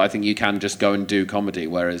comedians, but I think you can just go and do comedy,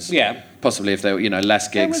 whereas possibly if there were, less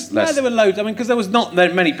gigs... there were loads. I mean, because there was not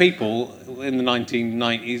that many people in the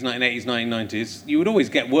 1990s, 1980s, 1990s. You would always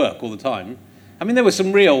get work all the time. I mean, there were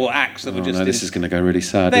some real acts that were just... this is going to go really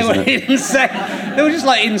sad, isn't it? Insane. They were just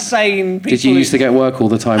like insane people. Did you used to get work all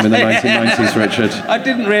the time in the 1990s, Richard? I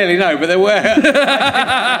didn't really know, but there were...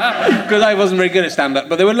 Because I wasn't very good at stand-up.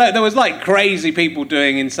 But there was like crazy people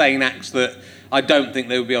doing insane acts that I don't think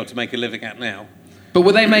they would be able to make a living at now. But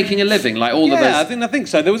were they making a living? Like all of those... Yeah, I think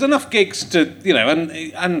so. There was enough gigs to,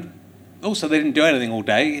 and also they didn't do anything all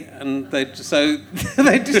day, and they just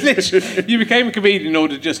literally... You became a comedian in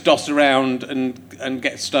order to just doss around and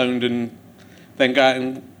get stoned and then go out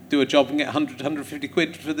and do a job and get 100, 150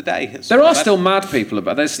 quid for the day. There are still mad people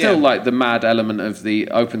about. There's still like the mad element of the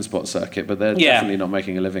open spot circuit, but they're definitely not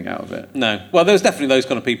making a living out of it. No. Well, there was definitely those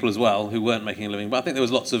kind of people as well who weren't making a living, but I think there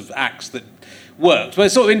was lots of acts that worked. But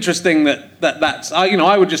it's sort of interesting that's...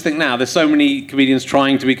 I would just think now, there's so many comedians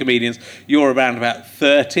trying to be comedians. You're around about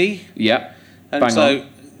 30. Yeah. And on.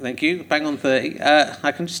 Thank you. Bang on 30.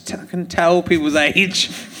 I can tell people's age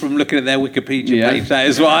from looking at their Wikipedia page. That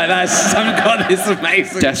is why I've got this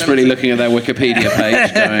amazing... Desperately looking at their Wikipedia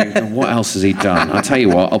page going, what else has he done? I'll tell you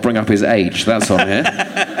what, I'll bring up his age. That's on here.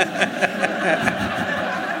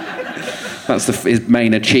 That's his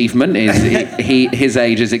main achievement. His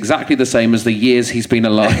age is exactly the same as the years he's been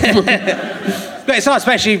alive. But it's hard,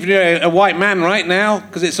 especially if you're a white man right now,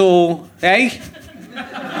 because it's all...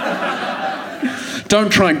 Don't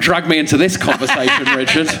try and drag me into this conversation,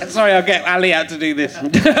 Richard. Sorry, I'll get Ali out to do this.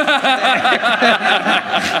 Isn't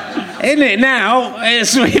it now?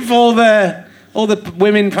 It's with all the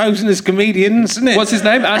women posing as comedians, isn't it? What's his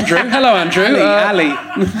name? Andrew. Hello, Andrew. Ali.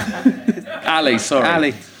 Ali, sorry.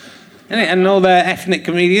 Ali. Isn't it? And all the ethnic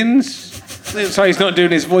comedians. Sorry, he's not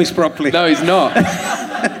doing his voice properly. No, he's not.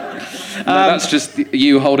 That's just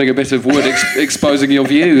you holding a bit of wood exposing your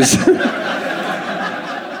views.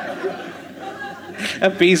 a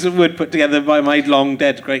piece of wood put together by my long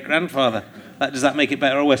dead great grandfather. Does that make it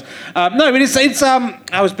better or worse? No, but it's.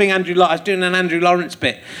 I was being I was doing an Andrew Lawrence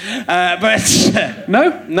bit, but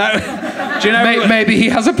No? Do you know? Maybe he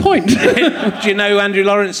has a point. Do you know who Andrew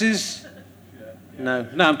Lawrence is? No.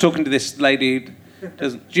 I'm talking to this lady who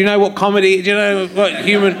doesn't. Do you know what comedy? Do you know what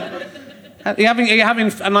human? Are you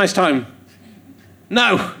having a nice time?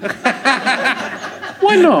 No.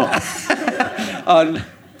 Why not?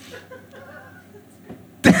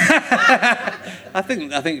 I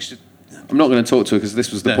think you should. I'm not going to talk to her because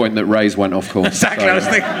this was the point that Ray's went off course. Exactly, I was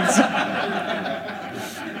thinking.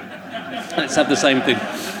 Let's have the same thing.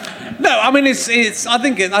 No, I mean it's. I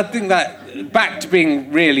think that back to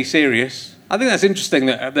being really serious. I think that's interesting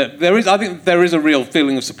that there is. I think there is a real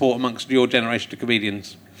feeling of support amongst your generation of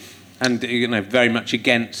comedians, and very much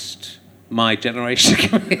against my generation.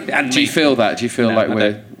 And Do you feel that? Do you feel like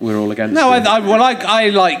we're all against? No, it? I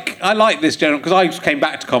like this generation because I came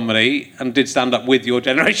back to comedy and did stand up with your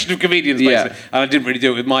generation of comedians, basically, and I didn't really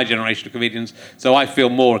do it with my generation of comedians. So I feel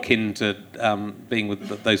more akin to being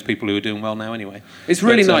with those people who are doing well now, anyway. It's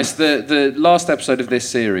really nice. The last episode of this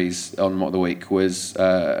series on Mock the Week was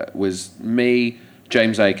me,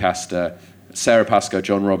 James Acaster, Sarah Pascoe,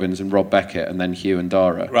 John Robbins, and Rob Beckett, and then Hugh and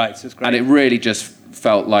Dara. Right, so it's great. And it really just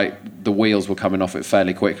felt like the wheels were coming off it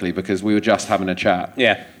fairly quickly because we were just having a chat.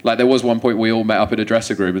 Yeah. Like there was one point we all met up in a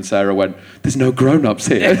dressing room and Sarah went, "There's no grown-ups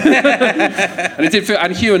here." And it did feel,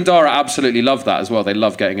 and Hugh and Dara absolutely love that as well. They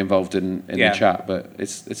love getting involved in the chat, but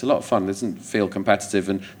it's a lot of fun. It doesn't feel competitive,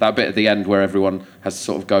 and that bit at the end where everyone has to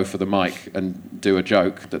sort of go for the mic and do a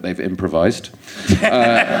joke that they've improvised.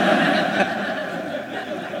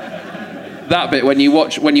 That bit when you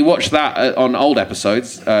watch that on old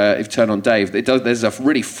episodes, if you turn on Dave, there's a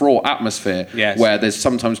really fraught atmosphere where there's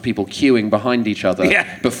sometimes people queuing behind each other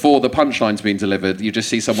before the punchline's been delivered. You just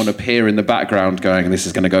see someone appear in the background going, "This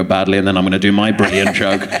is going to go badly," and then I'm going to do my brilliant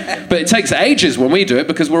joke. But it takes ages when we do it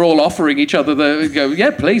because we're all offering each other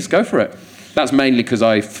please go for it. That's mainly because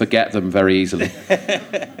I forget them very easily.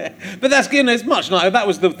 But that's it's much nicer. That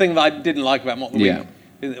was the thing that I didn't like about Mock the Week.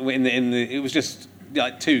 It was just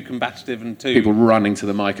like too combative and too people running to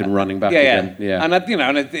the mic and running back again. Yeah. And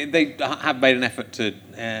they have made an effort to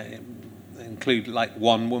include like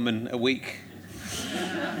one woman a week,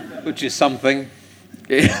 which is something.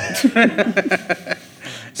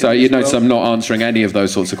 So you notice I'm not answering any of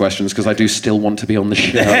those sorts of questions because I do still want to be on the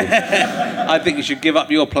show. I think you should give up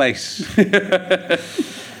your place.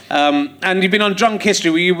 And you've been on Drunk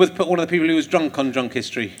History. Were you one of the people who was drunk on Drunk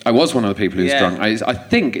History? I was one of the people who was drunk. I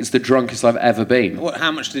think it's the drunkest I've ever been.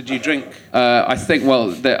 How much did you drink? I think,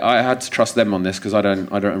 I had to trust them on this because I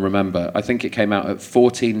don't remember. I think it came out at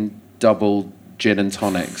 14 double gin and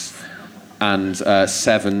tonics and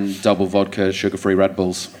 7 double vodka sugar-free Red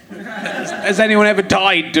Bulls. Has anyone ever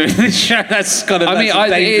died doing this show? That's kind of.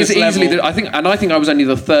 it is easily. I think I was only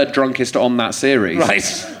the third drunkest on that series. Right.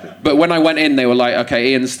 But when I went in, they were like,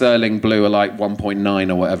 okay, Ian Sterling blew a 1.9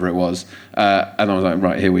 or whatever it was. And I was like,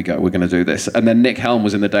 right, here we go, we're going to do this. And then Nick Helm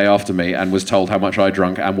was in the day after me and was told how much I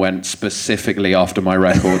drunk and went specifically after my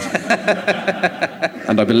record.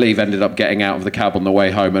 And I believe ended up getting out of the cab on the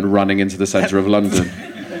way home and running into the centre of London.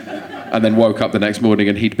 And then woke up the next morning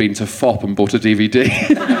and he'd been to FOP and bought a DVD.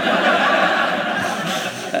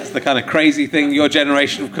 The kind of crazy thing your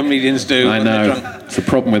generation of comedians do. I know. It's a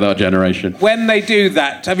problem with our generation. When they do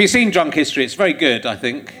that, have you seen Drunk History? It's very good, I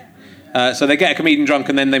think. So they get a comedian drunk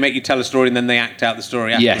and then they make you tell a story and then they act out the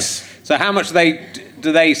story afterwards. Yes. So how much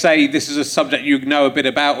do they say this is a subject you know a bit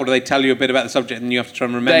about, or do they tell you a bit about the subject and you have to try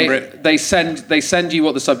and remember it? They send you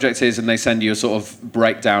what the subject is and they send you a sort of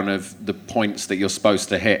breakdown of the points that you're supposed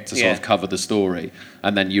to hit to sort of cover the story,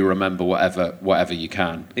 and then you remember whatever you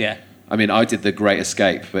can. Yeah. I mean, I did The Great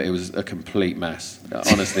Escape, but it was a complete mess.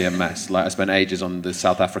 Honestly, a mess. Like, I spent ages on the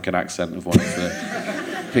South African accent of one of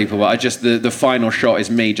the people. But the final shot is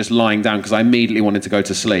me just lying down, because I immediately wanted to go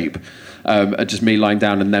to sleep. Just me lying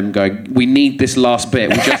down and them going, "We need this last bit.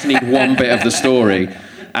 We just need one bit of the story."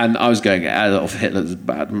 And I was going, "Adolf Hitler's a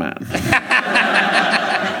bad man."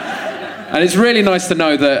 And it's really nice to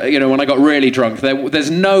know that, when I got really drunk,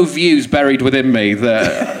 there's no views buried within me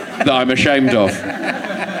that I'm ashamed of.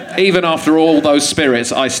 Even after all those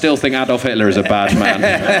spirits, I still think Adolf Hitler is a bad man.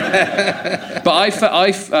 But so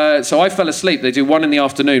I fell asleep. They do one in the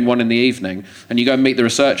afternoon, one in the evening, and you go and meet the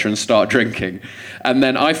researcher and start drinking. And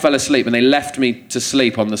then I fell asleep, and they left me to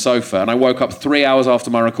sleep on the sofa. And I woke up 3 hours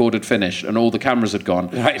after my record had finished, and all the cameras had gone.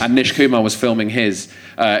 Right. And Nish Kumar was filming his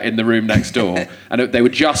in the room next door. And they were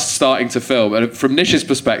just starting to film. And from Nish's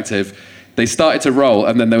perspective, they started to roll,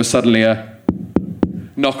 and then there was suddenly a...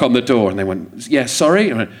 knock on the door, and they went, yeah, sorry?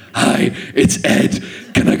 And I went, hi, it's Ed.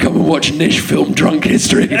 Can I come and watch Nish film Drunk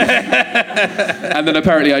History? And then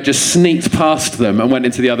apparently I just sneaked past them and went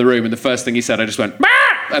into the other room, and the first thing he said, I just went, "Bah!"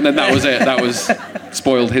 And then that was it. That was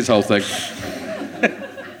spoiled his whole thing.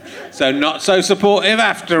 So not so supportive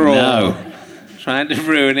after all. No. Trying to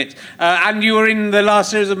ruin it. And you were in the last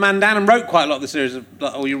series of Mandan and wrote quite a lot of the series,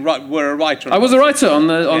 or you were a writer. I was a writer on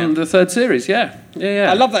the third series, yeah.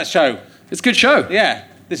 I love that show. It's a good show. Yeah.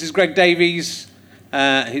 This is Greg Davies.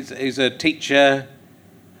 He's a teacher,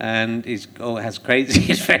 and has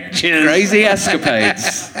crazy adventures. Crazy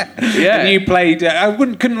escapades. Yeah. And you played...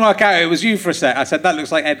 couldn't work out it was you for a sec. I said, that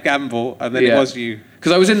looks like Ed Gamble, and then it was you.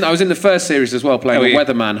 Because I was in the first series as well, playing a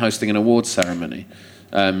weatherman hosting an awards ceremony.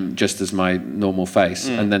 Just as my normal face.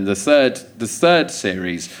 And then the third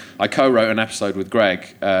series, I co-wrote an episode with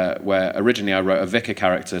Greg where originally I wrote a vicar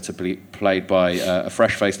character to be played by a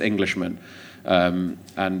fresh-faced Englishman. And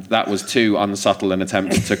that was too unsubtle an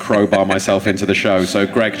attempt to crowbar myself into the show, so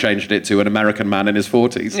Greg changed it to an American man in his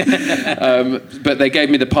 40s. But they gave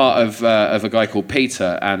me the part of a guy called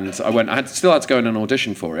Peter, and I still had to go in and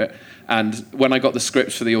audition for it. And when I got the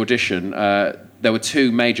scripts for the audition, there were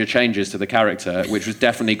two major changes to the character, which was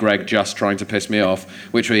definitely Greg just trying to piss me off,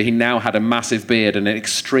 which were he now had a massive beard and an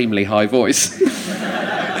extremely high voice.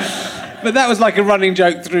 But that was like a running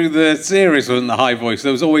joke through the series, wasn't the high voice?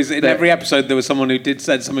 There was always, in every episode, there was someone who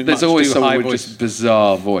said something There's much always too someone high with voice. just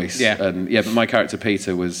bizarre voice. Yeah. But my character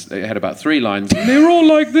Peter had about 3 lines. And they were all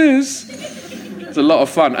like this. It's a lot of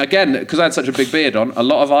fun. Again, because I had such a big beard on, a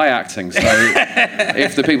lot of eye acting. So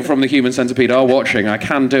if the people from the Human Centipede are watching, I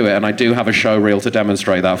can do it, and I do have a show reel to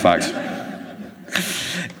demonstrate that fact.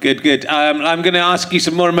 Good. I'm going to ask you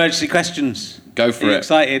some more emergency questions. Go for Are you it.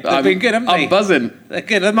 excited? They've been good, haven't they? I'm buzzing. They're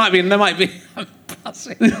good. There might be. I'm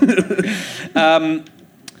buzzing.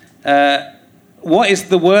 What is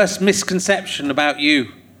the worst misconception about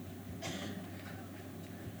you?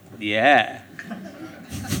 Yeah.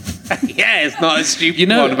 Yeah, it's not a stupid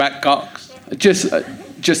one about cocks. Just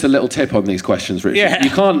a little tip on these questions, Richard. Yeah.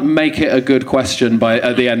 You can't make it a good question by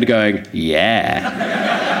at the end going, yeah.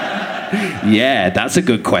 Yeah, that's a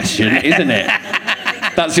good question, isn't it?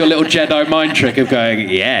 That's your little Jedi mind trick of going,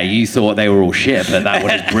 yeah, you thought they were all shit, but that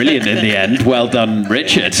one is brilliant in the end. Well done,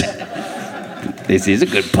 Richard. This is a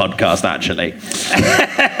good podcast, actually.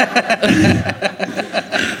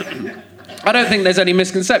 I don't think there's any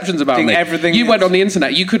misconceptions about me. You went on the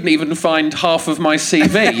internet, you couldn't even find half of my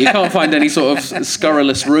CV. You can't find any sort of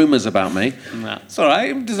scurrilous rumours about me. No, it's all right.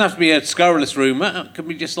 It doesn't have to be a scurrilous rumour. It could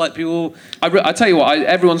be just like people... I tell you what,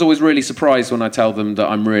 everyone's always really surprised when I tell them that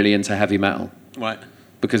I'm really into heavy metal. Right.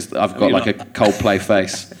 Because I've got like a Coldplay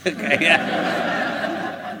face. Okay,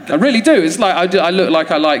 yeah. I really do. It's like I look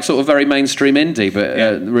like I like sort of very mainstream indie,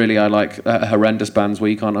 but really I like horrendous bands where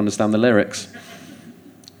you can't understand the lyrics.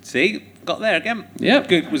 See? Got there again. Yeah.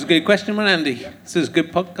 Good. Was a good question, man, Andy. This is a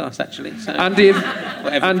good podcast, actually. So Andy,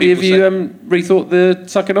 have you rethought the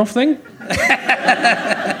sucking off thing?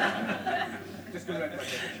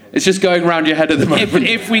 It's just going round your head at the moment.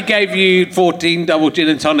 If we gave you 14 double gin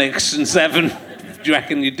and tonics and 7, do you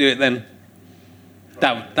reckon you'd do it then?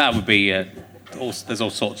 That would be... there's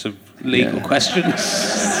all sorts of legal questions.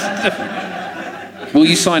 Will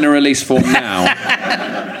you sign a release form now?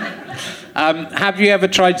 Have you ever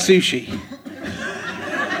tried sushi?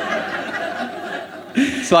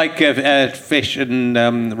 It's like fish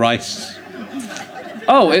and rice.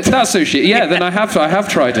 Oh, that's sushi. Yeah, then I have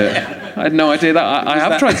tried it. I had no idea that. I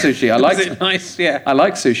have tried sushi. I like it. Nice, yeah. I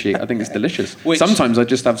like sushi. I think it's delicious. Sometimes I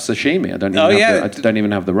just have sashimi. I don't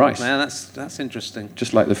even have the rice. Man, that's interesting.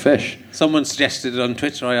 Just like the fish. Someone suggested on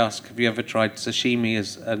Twitter, I asked, have you ever tried sashimi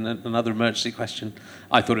as another emergency question?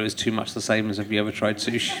 I thought it was too much the same as have you ever tried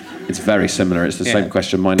sushi? It's very similar. It's the same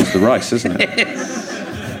question minus the rice, isn't it?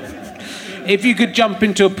 If you could jump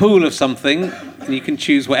into a pool of something and you can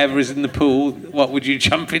choose whatever is in the pool, what would you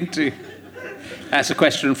jump into? That's a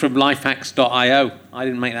question from lifehacks.io. I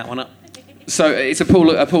didn't make that one up. So it's a pool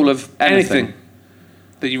of anything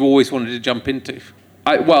that you've always wanted to jump into.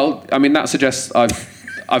 That suggests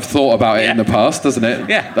I've thought about it in the past, doesn't it?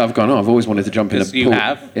 Yeah. I've gone, I've always wanted to jump in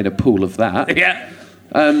a pool of that. Yeah.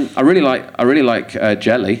 I really like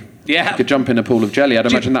jelly. Yeah. I could jump in a pool of jelly. I'd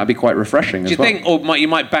imagine that'd be quite refreshing as well. Do you think, or you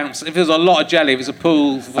might bounce, if there's a lot of jelly, if it's a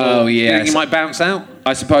pool full, do you think you might bounce out?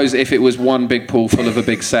 I suppose if it was one big pool full of a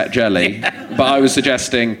big set jelly, but I was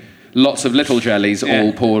suggesting lots of little jellies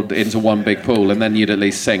all poured into one big pool, and then you'd at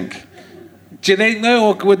least sink. Do you think, though,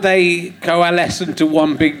 or would they coalesce into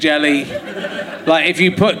one big jelly? Like, if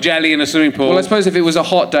you put jelly in a swimming pool... Well, I suppose if it was a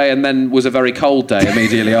hot day and then was a very cold day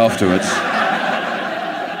immediately afterwards...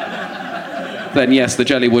 then yes, the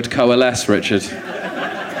jelly would coalesce, Richard.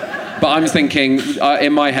 But I'm thinking,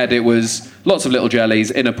 in my head, it was lots of little jellies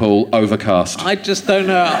in a pool, overcast. I just don't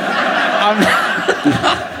know.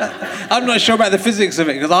 I'm not sure about the physics of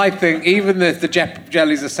it, because I think even if the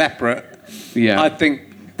jellies are separate, Yeah. I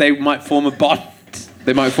think they might form a bond.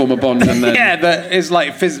 They might form a bond and then... Yeah, that is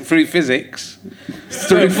like through physics.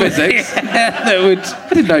 Through physics? Yeah, that would... I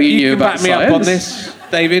didn't know you knew about science. You can back me up on this,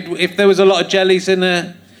 David. If there was a lot of jellies in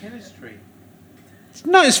a... Chemistry.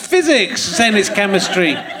 No, it's physics, saying it's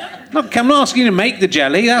chemistry. I'm not asking you to make the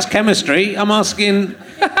jelly, that's chemistry. I'm asking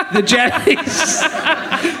the jellies.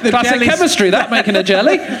 Classic chemistry, that, making a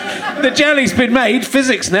jelly. The jelly's been made,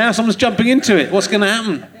 physics now, someone's jumping into it. What's going to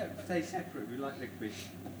happen? Yeah, stay separate. We like liquid.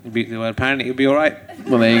 Well, apparently it'll be all right.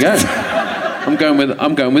 Well, there you go. I'm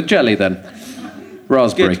going with jelly then.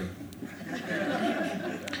 Raspberry. Good.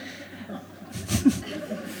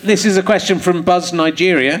 This is a question from Buzz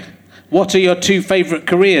Nigeria. What are your 2 favourite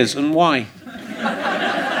careers and why?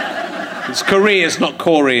 It's careers, not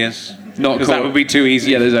careers. Not because that would be too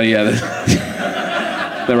easy. Yeah,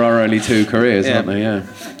 there are only 2 careers, aren't there? Yeah.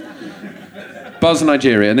 Buzz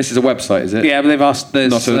Nigeria, and this is a website, is it? Yeah, but they've asked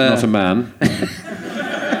this... Not a man.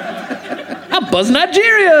 I'm Buzz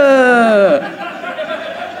Nigeria!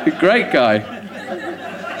 Great guy.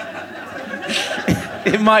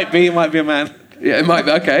 It might be a man. Yeah, it might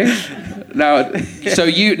be. Okay. Now, so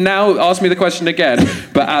you now ask me the question again,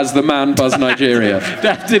 but as the man Buzz Nigeria. Do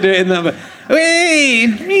I have to do it in that... Hey,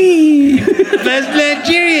 me, Buzz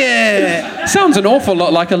Nigeria. Sounds an awful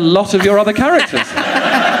lot like a lot of your other characters.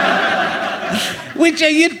 Which are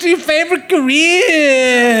your 2 favourite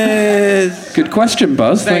careers? Good question,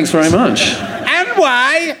 Buzz. Thanks very much. And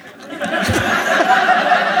why?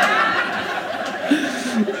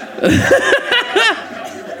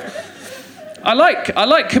 I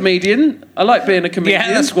like comedian. I like being a comedian.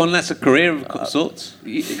 Yeah, that's a career of sorts.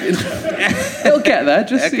 It'll get there.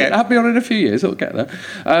 Just Okay. have me on in a few years. It'll get there.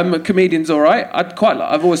 Comedian's all right.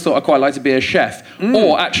 I've always thought I'd quite like to be a chef,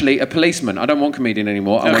 or actually a policeman. I don't want comedian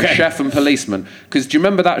anymore. I want chef and policeman. Because do you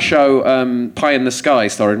remember that show Pie in the Sky,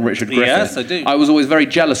 starring Richard Griffith? Yes, I do. I was always very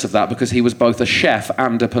jealous of that because he was both a chef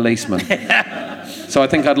and a policeman. So I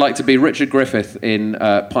think I'd like to be Richard Griffith in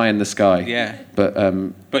Pie in the Sky. Yeah.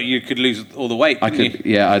 But you could lose all the weight. I could.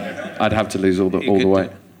 You? Yeah, I'd have to lose all the weight.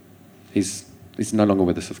 He's no longer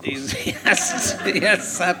with us, of course. He has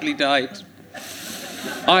sadly died.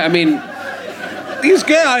 I mean, he was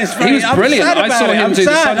good. He was brilliant. I saw him do the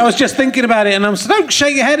sad. I was just thinking about it, and I'm don't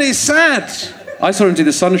shake your head. It's sad. I saw him do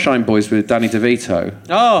the Sunshine Boys with Danny DeVito.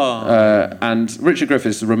 Oh. And Richard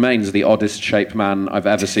Griffiths remains the oddest shaped man I've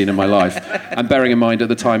ever seen in my life. And bearing in mind, at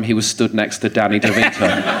the time, he was stood next to Danny DeVito.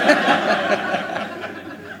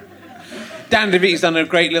 Dan DeVito's done a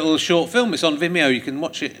great little short film. It's on Vimeo. You can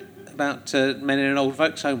watch it about men in an old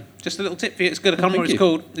folks' home. Just a little tip for you. It's good. I can't remember what it's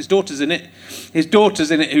called. His daughter's in it. His daughter's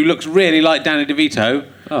in it, who looks really like Danny DeVito.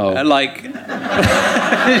 Oh.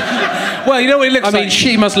 Well, you know what he looks like? I mean,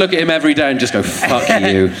 she must look at him every day and just go, fuck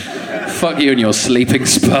you. Fuck you and your sleeping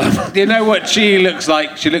sperm. Do you know what she looks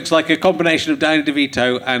like? She looks like a combination of Danny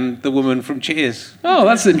DeVito and the woman from Cheers. Oh,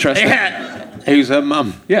 that's interesting. Yeah. Who's her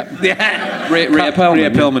mum? Yeah. Yeah. Rhea Perlman.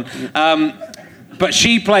 Rhea Perlman. But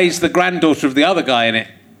she plays the granddaughter of the other guy in it.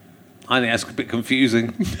 I think that's a bit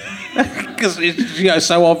confusing. Because it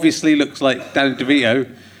so obviously looks like Danny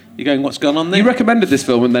DeVito. You're going, what's gone on there? You recommended this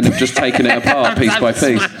film and then have just taken it apart piece by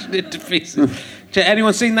piece. Smashed it to pieces.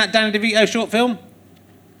 Anyone seen that Danny DeVito short film?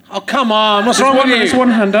 Oh, come on. What's wrong with you? There's one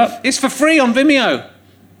hand up. It's for free on Vimeo.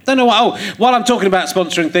 Don't know what. Oh, while I'm talking about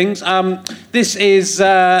sponsoring things, this is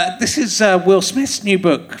Will Smith's new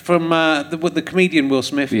book from the comedian Will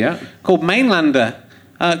Smith. Yeah. Called Mainlander.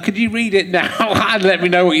 Could you read it now and let me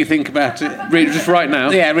know what you think about it? Read it just right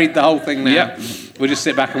now. Yeah, read the whole thing now. Yeah. We'll just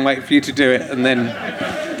sit back and wait for you to do it, and then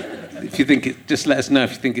if you think it, just let us know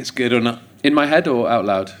if you think it's good or not. In my head or out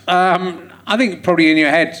loud? I think probably in your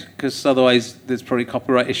head, because otherwise there's probably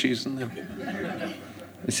copyright issues.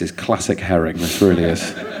 This is classic herring. This really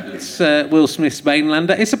is. It's Will Smith's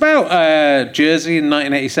Mainlander. It's about Jersey in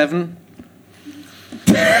 1987.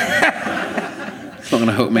 It's not going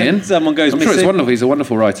to hook me in. Someone goes I'm missing. sure it's wonderful. He's a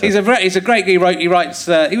wonderful writer. He's a great guy. He writes.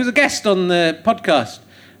 He was a guest on the podcast.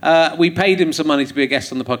 We paid him some money to be a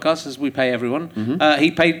guest on the podcast, as we pay everyone. Mm-hmm.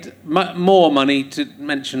 He paid more money to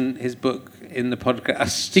mention his book in the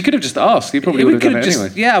podcast. He could have just asked. He probably would have done it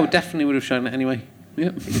anyway. Yeah, I definitely would have shown it anyway.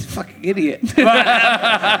 Yeah. He's a fucking idiot.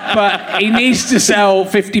 but he needs to sell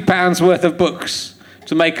 £50 worth of books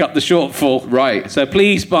to make up the shortfall. Right. So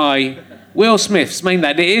please buy Will Smith's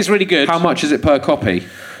Mainland. It is really good. How much is it per copy?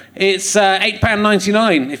 It's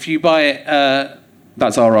 £8.99 if you buy it.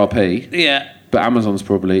 That's RRP. Yeah. But Amazon's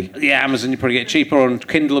probably... Yeah, Amazon you probably get cheaper, or on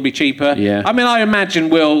Kindle will be cheaper. Yeah. I mean, I imagine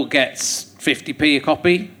Will gets 50p a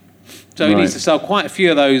copy, so he Right. needs to sell quite a few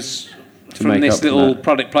of those from make this up for little that.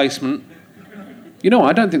 product placement. You know,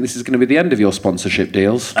 I don't think this is going to be the end of your sponsorship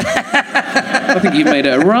deals. I think you've made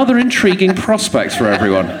a rather intriguing prospect for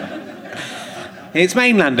everyone. It's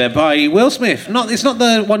Mainlander by Will Smith. It's not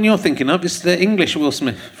the one you're thinking of. It's the English Will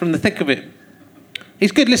Smith from the thick of it.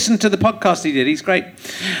 He's good. Listen to the podcast he did. He's great.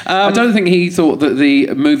 I don't think he thought that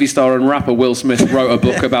the movie star and rapper Will Smith wrote a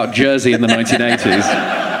book about Jersey in the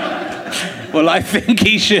 1980s. Well, I think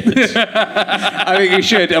he should. I think he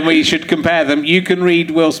should, and we should compare them. You can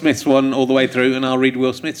read Will Smith's one all the way through, and I'll read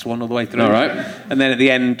Will Smith's one all the way through. All right. And then at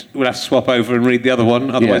the end, we'll have to swap over and read the other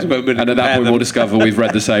one. Otherwise, Yeah. we won't be able to And at that compare point, them. we'll discover we've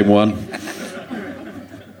read the same one.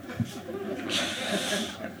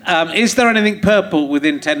 Is there anything purple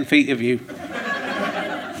within 10 feet of you?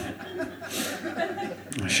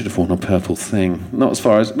 I should have worn a purple thing. Not as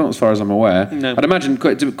far as I'm aware. No. I'd imagine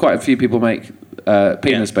quite a few people make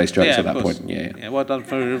penis-based jokes at that of course. point. Yeah. Well done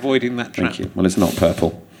for avoiding that trap. Thank you. Well, it's not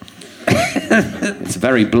purple. It's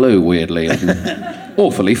very blue, weirdly, and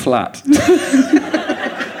awfully flat.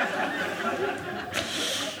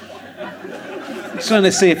 Just trying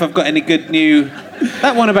to see if I've got any good new...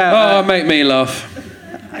 That one about... Oh, make me laugh.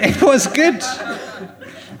 It was good.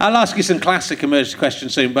 I'll ask you some classic emergency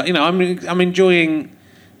questions soon, but, I'm enjoying...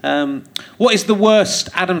 what is the worst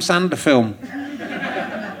Adam Sandler film?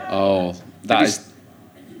 Oh,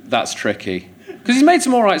 that's tricky. Because he's made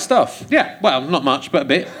some all right stuff. Yeah, well, not much, but a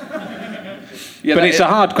bit. Yeah, But it's a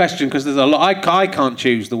hard question because there's a lot. I can't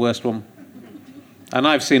choose the worst one, and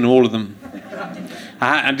I've seen all of them.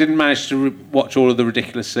 I didn't manage to watch all of the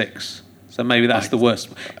Ridiculous Six, so maybe that's the worst.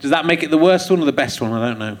 Does that make it the worst one or the best one? I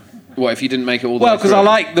don't know. What if you didn't make it all the way Well, because through? I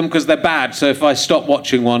like them because they're bad. So if I stop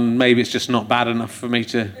watching one, maybe it's just not bad enough for me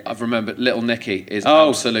to. I've remembered Little Nicky is Oh.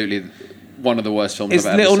 absolutely one of the worst films Is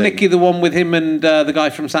I've ever Little seen. Nicky the one with him and the guy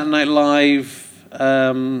from Saturday Night Live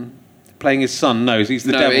playing his son? No, he's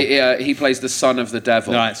the devil. He plays the son of the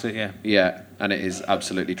devil. Right, so yeah. Yeah, and it is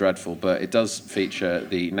absolutely dreadful, but it does feature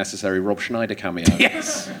the necessary Rob Schneider cameo.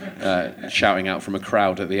 Yes. Shouting out from a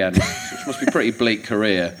crowd at the end, which must be a pretty bleak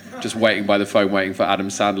career, just waiting by the phone, waiting for Adam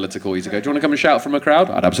Sandler to call you to go, do you want to come and shout from a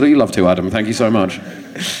crowd? I'd absolutely love to, Adam. Thank you so much.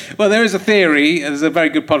 Well, there is a theory. There's a very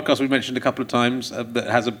good podcast we mentioned a couple of times that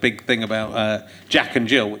has a big thing about Jack and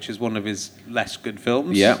Jill, which is one of his less good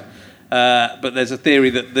films. Yeah. But there's a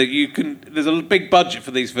theory that there's a big budget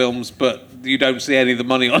for these films, but you don't see any of the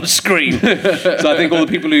money on screen. So I think all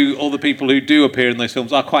the people who do appear in those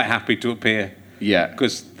films are quite happy to appear. Yeah.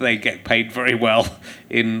 Because they get paid very well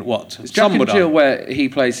in what? It's Jack and Jill where he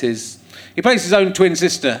plays his... He plays his own twin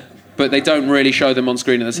sister. But they don't really show them on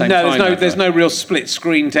screen at the same time. No, there's no real split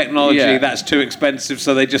screen technology. Yeah. That's too expensive,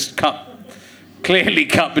 so they just clearly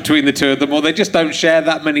cut between the two of them, or they just don't share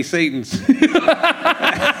that many scenes.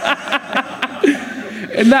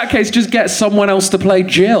 In that case, just get someone else to play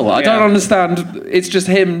Jill. I don't understand. It's just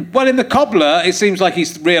him. Well, in The Cobbler, it seems like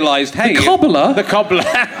he's realised, hey... The Cobbler? The Cobbler.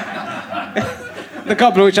 The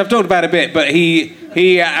Cobbler, which I've talked about a bit, but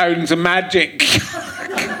he owns a magic...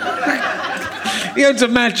 He owns a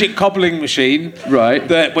magic cobbling machine. Right.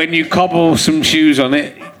 That when you cobble some shoes on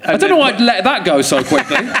it... I don't know why I'd let that go so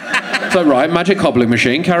quickly. So, right, magic cobbling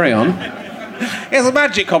machine, carry on. He has a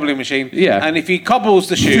magic cobbling machine. Yeah. And if he cobbles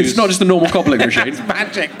the shoes... It's not just a normal cobbling machine. It's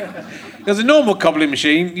magic. There's a normal cobbling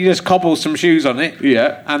machine. You just cobble some shoes on it.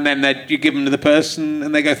 Yeah. And then you give them to the person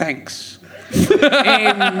and they go, thanks. In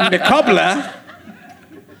the cobbler,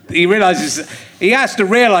 he has to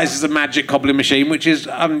realise it's a magic cobbling machine, which is,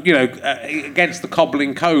 against the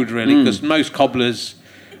cobbling code, really, because most cobblers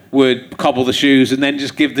would cobble the shoes and then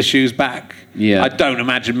just give the shoes back. Yeah. I don't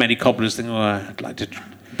imagine many cobblers think, I'd like to...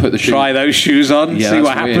 Put the try those shoes on, Yeah, see that's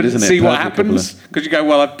what weird, happens. isn't it? See what Perfect happens. Because you go,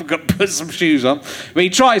 well, I've got to put some shoes on. But he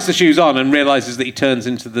tries the shoes on and realises that he turns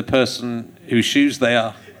into the person whose shoes they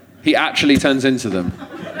are. He actually turns into them.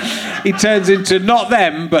 He turns into not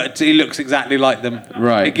them, but he looks exactly like them.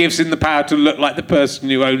 Right. It gives him the power to look like the person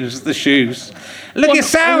who owns the shoes. Look, it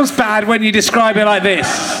sounds bad when you describe it like this.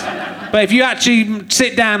 But if you actually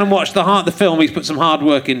sit down and watch the film, he's put some hard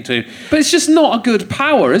work into. But it's just not a good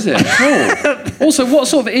power, is it? At all? Also, what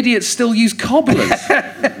sort of idiots still use cobblers?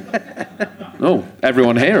 Oh,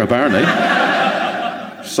 everyone here, apparently.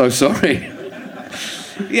 So sorry.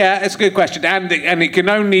 Yeah, it's a good question. And it can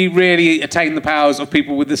only really attain the powers of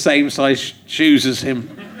people with the same size shoes as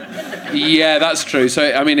him. Yeah, that's true.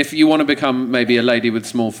 So, I mean, if you want to become maybe a lady with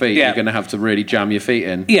small feet, Yeah. you're going to have to really jam your feet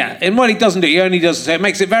in. Yeah, and what he doesn't do, he only does... So it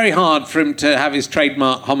makes it very hard for him to have his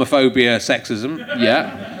trademark homophobia, sexism.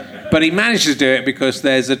 Yeah. But he managed to do it because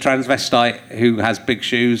there's a transvestite who has big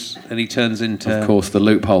shoes and he turns into... Of course, the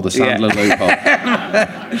loophole, the Sandler loophole.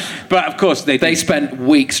 But of course They spent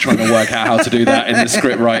weeks trying to work out how to do that in the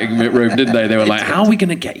script writing room, didn't they? They were like, how are we going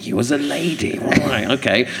to get you as a lady? All right,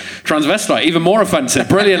 okay. Transvestite, even more offensive.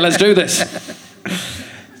 Brilliant, let's do this.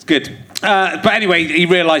 It's good. But anyway, he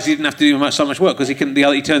realised he didn't have to do so much work because he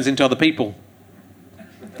turns into other people.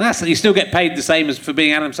 You still get paid the same as for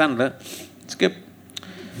being Adam Sandler. It's good.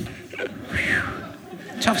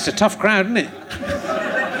 It's a tough crowd, isn't it?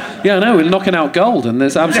 Yeah, I know, we're knocking out gold and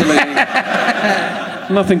there's absolutely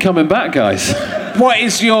nothing coming back, guys. What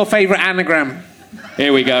is your favourite anagram?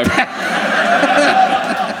 Here we go.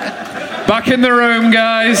 Back in the room,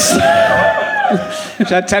 guys.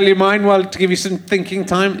 Should I tell you mine to give you some thinking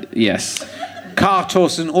time? Yes. Car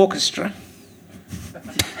Torsen Orchestra.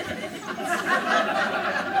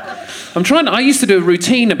 I used to do a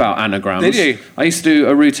routine about anagrams. Did you? I used to do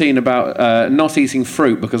a routine about not eating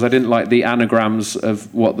fruit because I didn't like the anagrams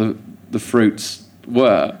of what the fruits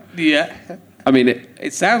were. Yeah. I mean,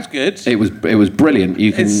 it sounds good. It was brilliant.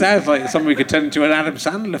 It sounds like something we could turn into an Adam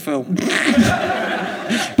Sandler film.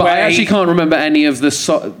 But I actually can't remember any of the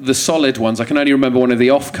solid ones. I can only remember one of the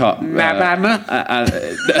off-cut. No,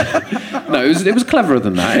 it was cleverer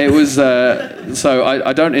than that. It was so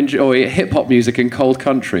I don't enjoy hip-hop music in cold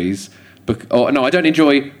countries. I don't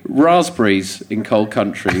enjoy raspberries in cold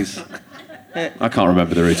countries. I can't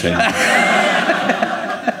remember the routine.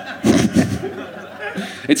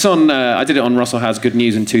 It's on. I did it on Russell Howe's Good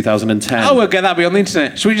News in 2010. Oh, that'll be on the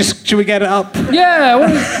internet. Should we get it up? Yeah.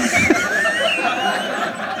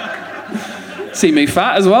 See me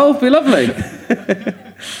fat as well. Be lovely.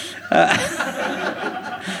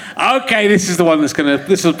 Okay, this is the one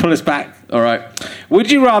this will pull us back. All right. Would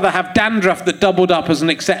you rather have dandruff that doubled up as an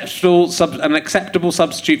acceptable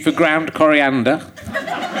substitute for ground coriander?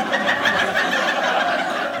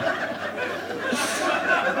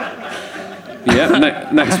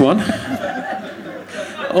 Yeah. Next one.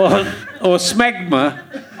 Or smegma?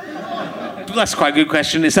 That's quite a good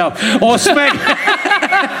question itself. Or smegma.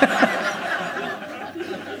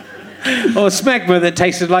 Or smegma that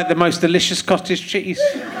tasted like the most delicious cottage cheese.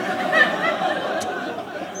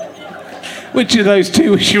 Which of those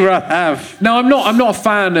two would you rather have? No, I'm not a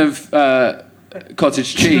fan of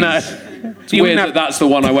cottage cheese. No. It's weird that's the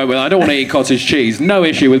one I went with. I don't want to eat cottage cheese. No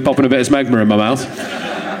issue with popping a bit of smegma in my mouth.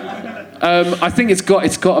 I think it's got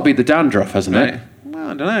to be the dandruff, hasn't it? Well,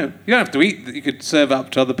 I don't know. You don't have to eat. You could serve it up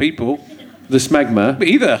to other people. The smegma. But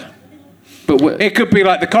either. But it could be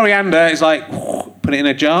like the coriander. It's like put it in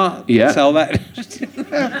a jar. Yeah. Sell that.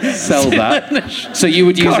 Sell that. So you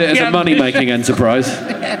would use it as a money-making enterprise.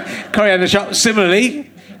 Coriander shop.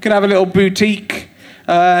 Similarly, could have a little boutique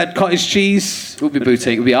cottage cheese. It would be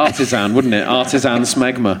boutique. It would be artisan, wouldn't it? Artisan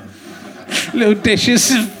smegma. Little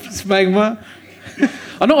dishes of smegma.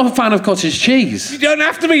 I'm not a fan of cottage cheese. You don't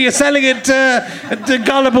have to be. You're selling it to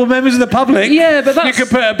gullible members of the public. Yeah, but you could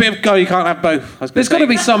put a bit of... you can't have both. There's got to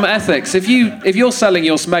be some ethics. If you're selling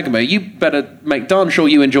your smegma, you better make darn sure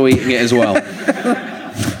you enjoy eating it as well.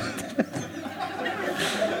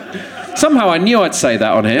 Somehow I knew I'd say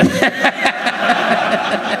that on here.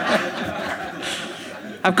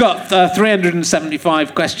 I've got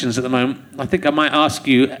 375 questions at the moment. I think I might ask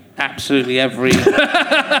you absolutely every...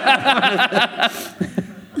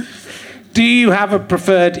 Do you have a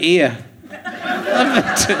preferred ear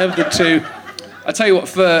of the two? I tell you what,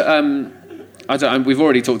 we've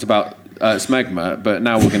already talked about smegma, but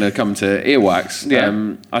now we're going to come to earwax.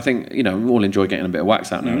 Yeah. I think we all enjoy getting a bit of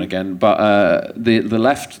wax out now and again, but the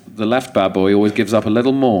left bad boy always gives up a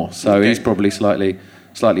little more, so he's probably slightly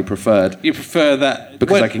preferred. You prefer that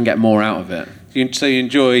because I can get more out of it. So you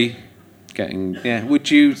enjoy getting. Yeah. Would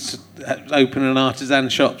you open an artisan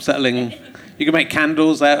shop selling? You can make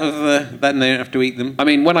candles out of that, and they don't have to eat them. I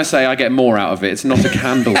mean, when I say I get more out of it, it's not a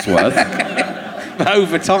candle's worth.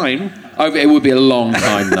 Over time. It would be a long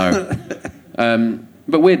time, though.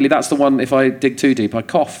 But weirdly, that's the one, if I dig too deep, I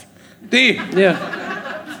cough. Do you? Yeah.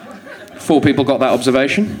 4 people got that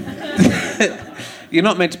observation. You're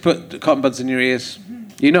not meant to put cotton buds in your ears.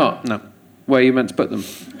 You're not? No. Where are you meant to put them?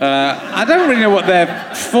 I don't really know what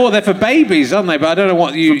they're for. They're for babies, aren't they? But I don't know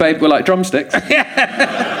what you... For we're like drumsticks.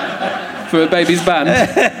 For a baby's band.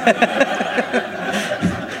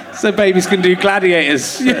 So babies can do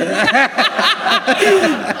gladiators. They're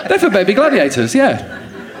for baby gladiators, yeah.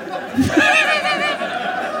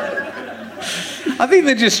 I think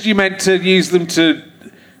you meant to use them to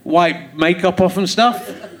wipe makeup off and stuff.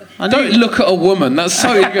 Don't look at a woman. That's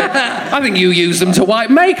so good. I think you use them to wipe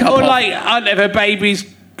makeup off. Or like, if a baby's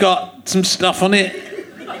got some stuff on it.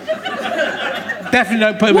 Definitely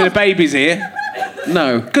don't put them in a baby's ear.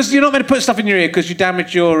 No. Because you're not meant to put stuff in your ear because you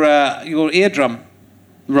damage your eardrum.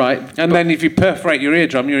 Right. And then if you perforate your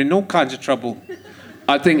eardrum, you're in all kinds of trouble.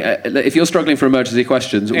 I think if you're struggling for emergency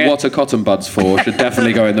questions, what are cotton buds for should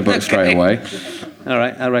definitely go in the book straight away. All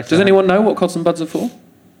right. Does anyone know what cotton buds are for?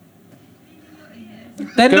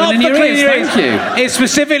 They're not for cleaning your ears. Thank you. It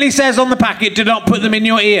specifically says on the packet, do not put them in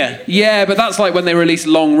your ear. Yeah, but that's like when they released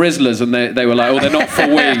long Rizzlers and they were like, oh, they're not for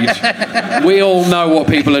weed. We all know what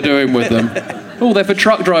people are doing with them. Oh, they're for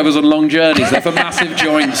truck drivers on long journeys. They're for massive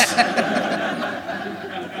joints.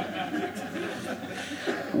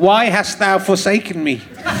 Why hast thou forsaken me?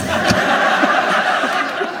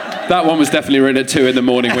 That one was definitely written at 2 a.m.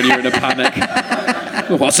 when you're in a panic.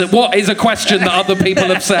 What is a question that other people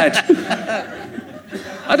have said?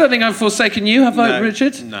 I don't think I've forsaken you, have I,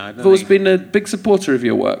 Richard? No, I don't I've always think... been a big supporter of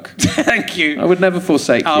your work. Thank you. I would never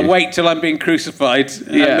forsake you. I'll wait till I'm being crucified,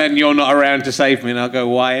 and then you're not around to save me, and I'll go,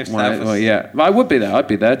 why hast thou forsaken me? Well, yeah. I would be there. I'd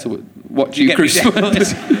be there to watch you crucified.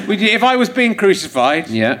 If I was being crucified,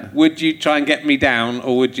 yeah, would you try and get me down,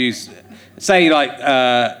 or would you say, like,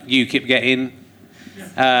 UKIP get in?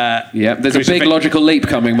 Yeah, there's a big logical leap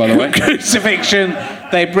coming, by the way. Crucifixion.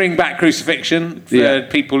 They bring back crucifixion for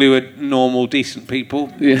people who are normal, decent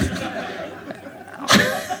people. Yeah.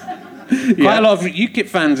 Quite a lot of UKIP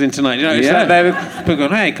fans in tonight. You know, Yeah. they're people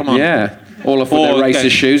going, hey, come on. Yeah. All off with their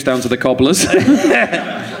racist shoes down to the cobblers.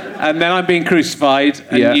 And then I'm being crucified,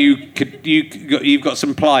 and you've got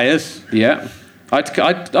some pliers. Yeah. I'd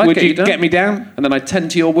would get you you down. get me down? And then I'd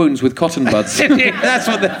tend to your wounds with cotton buds. That's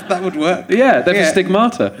what that would work. Yeah, they're for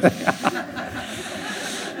stigmata.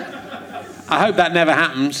 I hope that never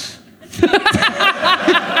happens.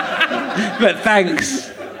 But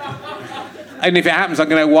thanks. And if it happens, I'm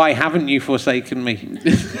going to go, why haven't you forsaken me?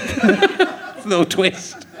 It's a little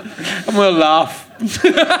twist. And we'll laugh.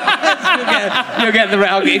 You'll get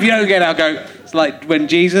the... If you don't get it, I'll go, it's like when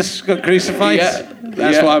Jesus got crucified. Yeah.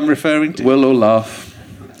 That's what I'm referring to. We'll all laugh.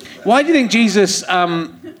 Why do you think Jesus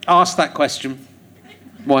asked that question?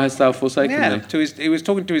 Why hast thou forsaken me? He was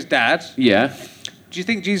talking to his dad. Yeah. Do you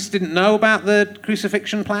think Jesus didn't know about the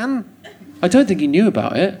crucifixion plan? I don't think he knew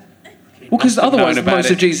about it. Well, because otherwise most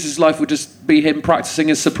of Jesus' life would just be him practicing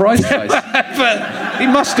his surprise face. But he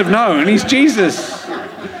must have known. He's Jesus.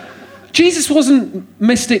 Jesus wasn't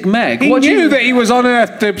Mystic Meg. He knew that he was on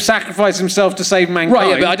earth to sacrifice himself to save mankind. Right,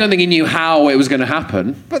 yeah, but I don't think he knew how it was going to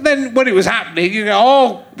happen. But then when it was happening, you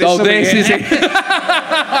go, this is it.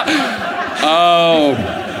 Oh,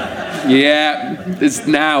 yeah, it's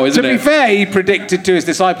now, isn't it? To be fair, he predicted to his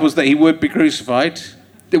disciples that he would be crucified.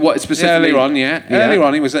 What, specifically? Earlier on, Earlier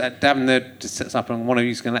on, he was having the supper, and one of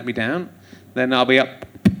you's going to let me down. Then I'll be up.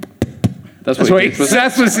 That's what's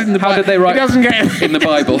in the Bible. How did they write in the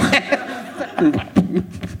Bible?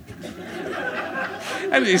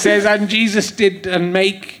 And it says, and Jesus did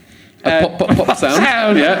make a pop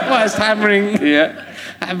sound. Yeah. Whilst hammering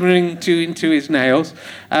into his nails.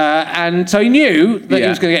 And so he knew that he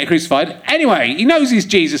was going to get crucified. Anyway, he knows he's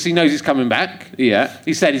Jesus. He knows he's coming back. Yeah.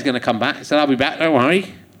 He said he's going to come back. He said, I'll be back, don't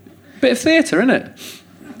worry. Bit of theatre, isn't it?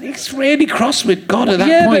 He's really cross with God at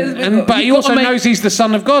that point. But he also knows he's the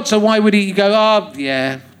Son of God, so why would he go,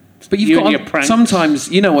 yeah. But sometimes,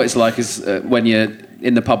 you know what it's like is when you're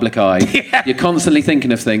in the public eye, you're constantly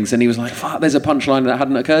thinking of things, and he was like, fuck, there's a punchline that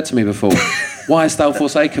hadn't occurred to me before. Why hast thou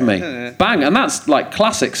forsaken me? Bang, and that's like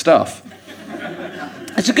classic stuff.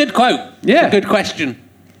 It's a good quote. Yeah. It's a good question.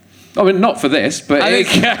 I mean, not for this, but...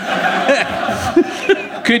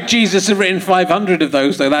 Could Jesus have written 500 of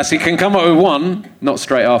those, though? He can come up with one. Not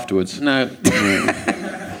straight afterwards. No.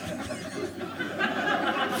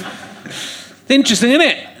 It's interesting, isn't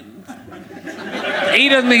it? He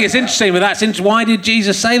doesn't think it's interesting, but that's interesting. Why did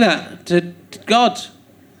Jesus say that to God?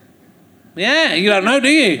 Yeah, you don't know, do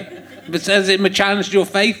you? But has it challenged your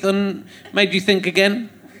faith and made you think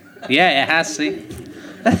again? Yeah, it has, see. Do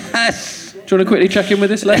you want to quickly check in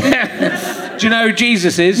with this lady? Do you know who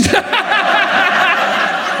Jesus is?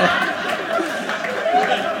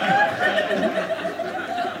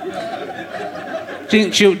 Do you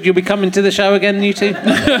think you'll be coming to the show again, you two?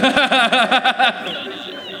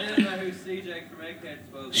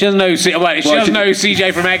 She doesn't know who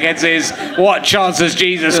CJ from Eggheads is. What chance has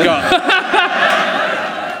Jesus got?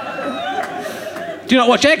 Do you not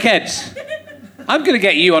watch Eggheads? I'm going to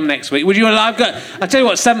get you on next week. Would you? I'll tell you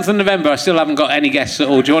what. 7th of November. I still haven't got any guests at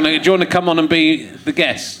all. Do you want to come on and be the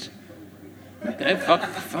guest? Okay,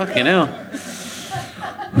 fucking hell.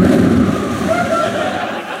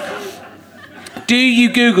 Do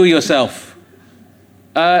you Google yourself?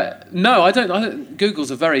 No, I don't.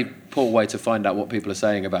 Google's a very poor way to find out what people are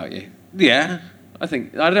saying about you. Yeah.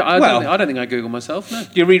 I don't think I Google myself. No.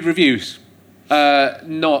 Do you read reviews?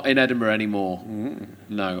 Not in Edinburgh anymore.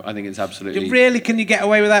 No, I think it's absolutely. Really, can you get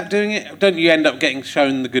away without doing it? Don't you end up getting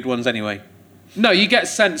shown the good ones anyway? No, you get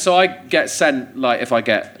sent. So I get sent, like, if I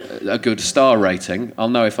get a good star rating, I'll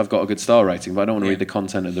know if I've got a good star rating, but I don't want to read the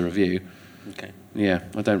content of the review. Okay. Yeah,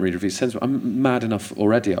 I don't read reviews. I'm mad enough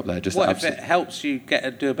already up there. What if it helps you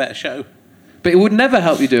do a better show? But it would never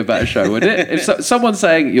help you do a better show, would it? If someone's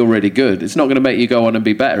saying you're really good, it's not going to make you go on and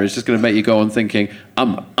be better. It's just going to make you go on thinking,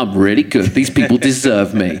 I'm really good. These people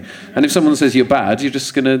deserve me. And if someone says you're bad,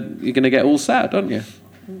 you're gonna get all sad, aren't you?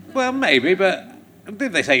 Well, maybe, but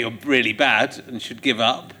if they say you're really bad and should give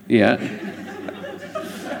up. Yeah.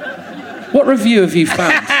 What review have you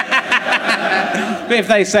found? But if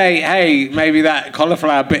they say, hey, maybe that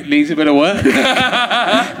cauliflower bit needs a bit of work,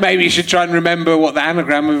 maybe you should try and remember what the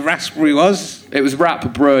anagram of raspberry was. It was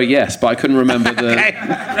rap brewer, yes, but I couldn't remember the. Okay,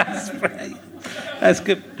 raspberry. That's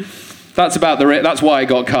good. That's about that's why it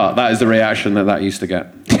got cut. That is the reaction that used to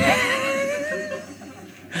get.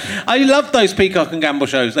 I loved those Peacock and Gamble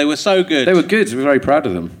shows. They were so good. They were good. We were very proud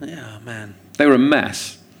of them. Yeah, man. They were a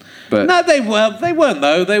mess. But no, they weren't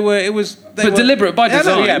though. They were. It was. They but were deliberate by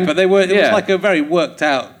design. Yeah, but they were. It was like a very worked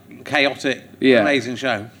out, chaotic, amazing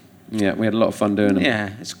show. Yeah, we had a lot of fun doing them.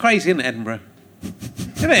 Yeah, it's crazy, isn't it, Edinburgh?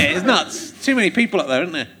 Isn't it? It's nuts. Too many people up there,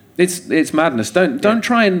 isn't there? It's madness. Don't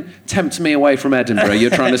try and tempt me away from Edinburgh.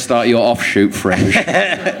 You're trying to start your offshoot fringe.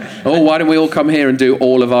 Why don't we all come here and do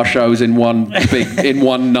all of our shows in one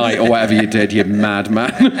night or whatever you did, you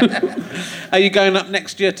madman. Are you going up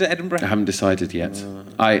next year to Edinburgh? I haven't decided yet.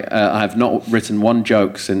 I have not written one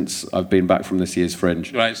joke since I've been back from this year's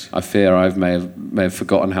fringe. Right. I fear I may have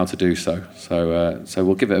forgotten how to do so. So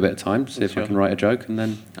we'll give it a bit of time, see if I can write a joke, and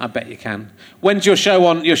then. I bet you can. When's your show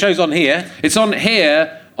on? Your show's on here. It's on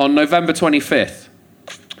here on November 25th.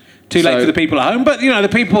 Too late for the people at home, but the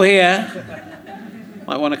people here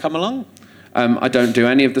might want to come along. I don't do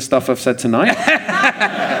any of the stuff I've said tonight.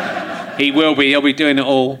 He will be. He'll be doing it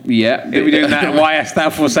all. Yeah. He'll be doing that why hast thou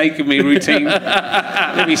forsaken me routine.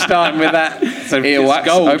 He'll be starting with that. So earwax,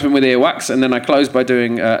 open with earwax, and then I close by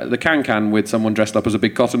doing the can with someone dressed up as a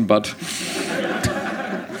big cotton bud.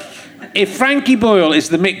 If Frankie Boyle is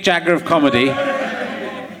the Mick Jagger of comedy,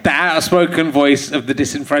 the outspoken voice of the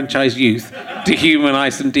disenfranchised youth,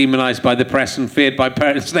 dehumanised and demonised by the press and feared by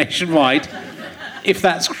parents nationwide, if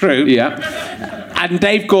that's true, and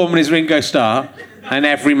Dave Gorman is Ringo Starr, and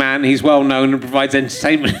every man, he's well known and provides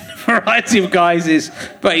entertainment in a variety of guises,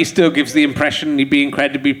 but he still gives the impression he'd be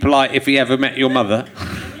incredibly polite if he ever met your mother.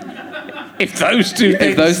 If those two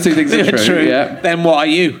things are true, then what are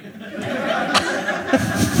you?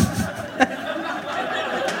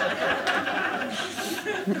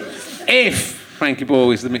 If Frankie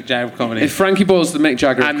Boyle is the Mick Jagger of comedy. If Frankie Boyle's the Mick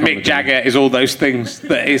Jagger of comedy. And Mick Jagger is all those things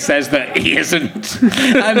that he says that he isn't.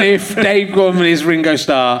 And if Dave Gorman is Ringo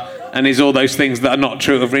Starr and is all those things that are not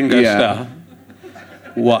true of Ringo Starr,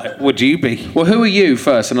 what would you be? Well, who are you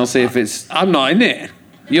first? And I'll see if it's... I'm not in it.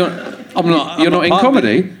 You're not in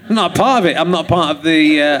comedy? I'm not part of it. I'm not part of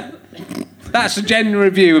the... That's a genuine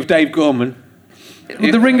review of Dave Gorman.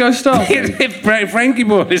 The Ringo Starr thing. If Frankie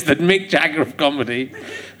Boyle is the Mick Jagger of comedy,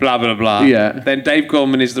 blah, blah, blah, then Dave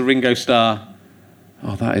Gorman is the Ringo Starr.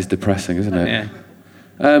 Oh, that is depressing, isn't it? Yeah.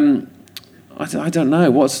 I don't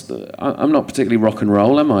know. I'm not particularly rock and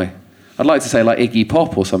roll, am I? I'd like to say like Iggy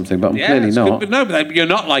Pop or something, but I'm clearly not. Good, but no, but you're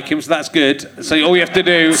not like him, so that's good. So all you have to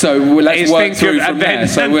do is let's work through from there.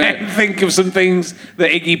 Then think of some things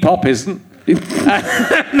that Iggy Pop isn't. and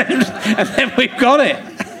then we've got it.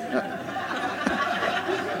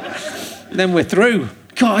 Then we're through.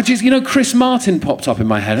 God, Chris Martin popped up in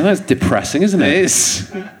my head, and that's depressing, isn't it? It is.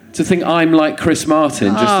 To think I'm like Chris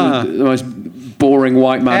Martin, just the most boring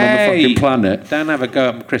white man on the fucking planet. Don't have a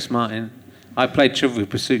go at Chris Martin. I played Trivial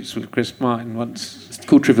Pursuits with Chris Martin once. It's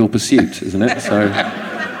called Trivial Pursuit, isn't it? So,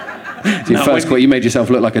 you made yourself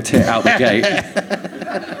look like a tit out the gate.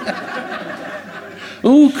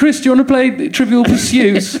 Oh, Chris, do you want to play Trivial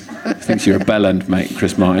Pursuits? Thinks you're a bellend, mate,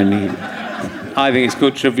 Chris Martin. I think it's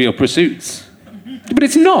called Trivial Pursuits. But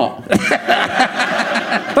it's not.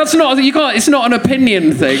 That's not. You can't. It's not an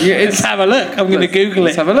opinion thing. Let's have a look. I'm going to Google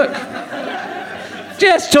it. Let's have a look.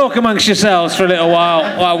 Just talk amongst yourselves for a little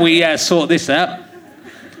while we sort this out.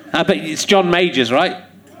 I bet it's John Majors, right?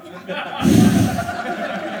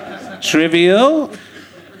 Trivial.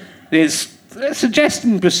 It's a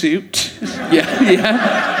suggestion pursuit.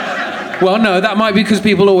 Yeah. Well, no, that might be because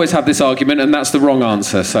people always have this argument, and that's the wrong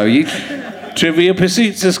answer. So you. Trivial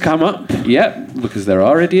Pursuits has come up. Yep, because there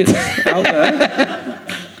are idiots out there.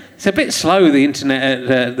 It's a bit slow, the internet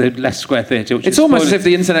at the Leicester Square Theatre. It's almost as if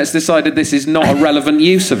the internet's decided this is not a relevant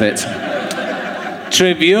use of it.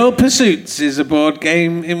 Trivial Pursuits is a board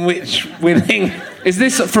game in which winning... Is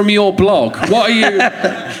this from your blog? What are you...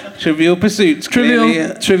 Trivial Pursuits.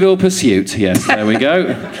 Trivial Pursuit, yes, there we go.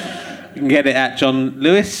 You can get it at John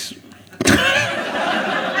Lewis.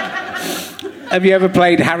 Have you ever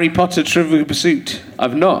played Harry Potter Trivial Pursuit?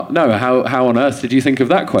 I've not. No, how on earth did you think of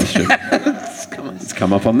that question? It's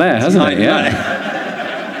come up on there, hasn't it?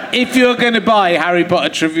 Yeah. If you're going to buy Harry Potter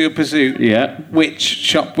Trivial Pursuit, which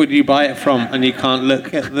shop would you buy it from? And you can't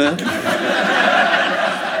look at the...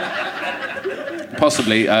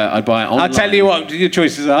 Possibly, I'd buy it online. I'll tell you what your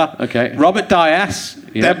choices are. Okay. Robert Dias,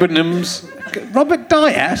 Debenhams... Robert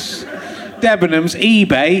Dias? Debenhams,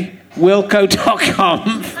 eBay,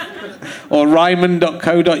 Wilco.com... or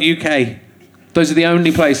Ryman.co.uk. Those are the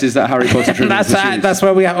only places that Harry Potter Trivial Pursuit. That's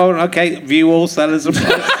where we have... Oh, okay, view all sellers of...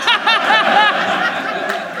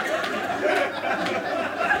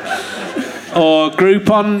 or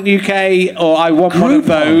Groupon UK, or I want one of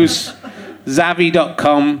those.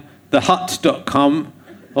 Zavvi.com, thehut.com,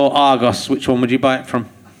 or Argos. Which one would you buy it from?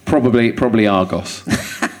 Probably Argos.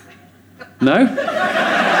 No?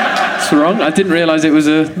 It's wrong? I didn't realise it was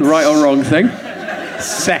a right or wrong thing.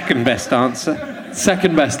 Second best answer.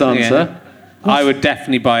 Second best answer? Yeah. I would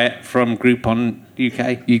definitely buy it from Groupon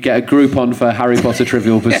UK. You get a Groupon for Harry Potter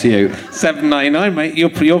Trivial Pursuit. $7.99, mate. You're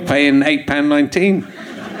paying £8.19.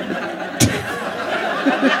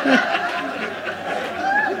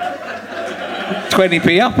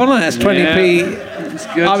 $20p up on it. That's 20p. That's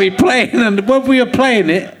good. I'll be playing, and when we were playing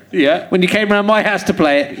it, when you came around my house to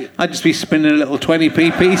play it, I'd just be spinning a little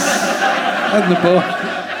 20p piece on the board.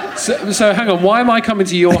 So hang on, why am I coming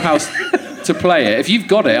to your house to play it? If you've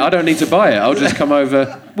got it, I don't need to buy it. I'll just come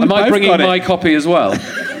over. Am I bringing my copy as well?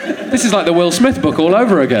 This is like the Will Smith book all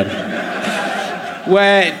over again.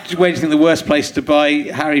 Where do you think the worst place to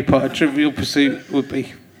buy Harry Potter Trivial Pursuit would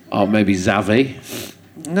be? Oh, maybe Zavvi.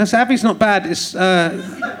 No, Zavvi's not bad. It's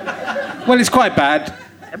well, it's quite bad,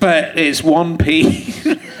 but it's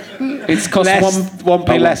 1p. It's cost one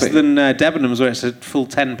p less than Debenhams, where it's a full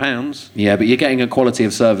 £10. Yeah, but you're getting a quality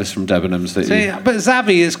of service from Debenhams. But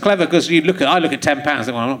Zavvi is clever because I look at £10. I think,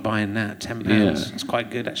 well, I'm not buying that. £10. Yeah. It's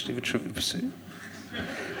quite good actually for Trivial Pursuit.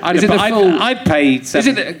 I'd pay. Is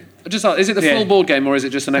it the full board game, or is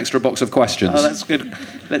it just an extra box of questions? Oh, that's good.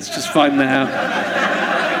 Let's just find that out.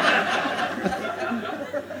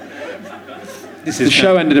 The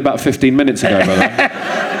show ended about 15 minutes ago, brother.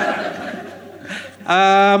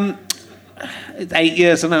 It's 8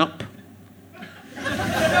 years and up.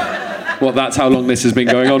 Well, that's how long this has been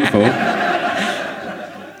going on for.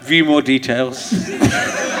 View more details.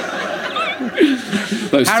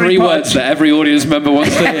 Those Harry 3 words that every audience member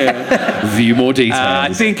wants to hear. View more details.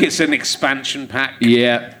 I think it's an expansion pack.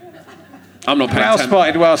 Yeah. I'm not paying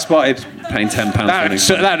Well spotted. Paying £10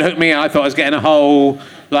 that hooked me. I thought I was getting a whole,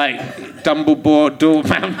 Dumbledore door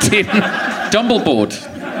mounted. Dumbledore.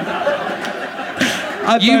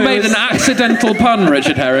 You made an accidental pun,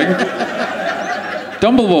 Richard Herring.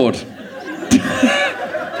 Dumbledore.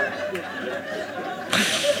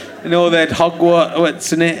 And all that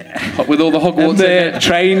Hogwarts in it. With all the Hogwarts in it.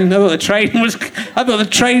 Train. I thought the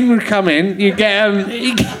train would come in. You get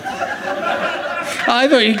I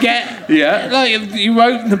thought you get you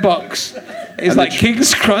open the box. It's like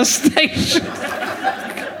King's Cross Station.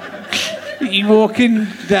 You walk in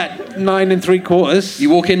that 9 3/4. You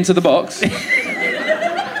walk into the box.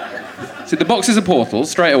 So the box is a portal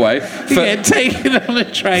straight away. You get taken on a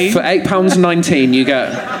train. For £8.19, you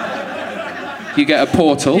get a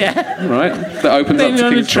portal, right? That opens up to King's Cross. Then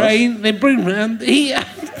on a train, they bring round the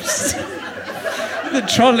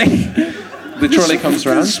trolley. The trolley comes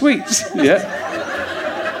around. Sweets. Yeah.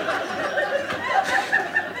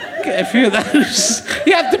 Get a few of those.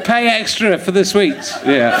 You have to pay extra for the sweets.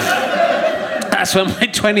 Yeah. That's when my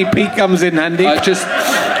 20p comes in handy.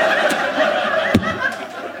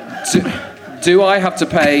 Do I have to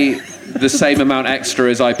pay the same amount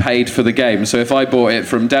extra as I paid for the game? So if I bought it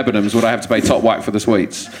from Debenhams, would I have to pay top whack for the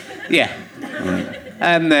sweets? Yeah.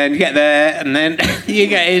 And then you get there, and then you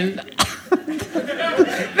get in.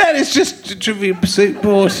 That is just a Trivial Pursuit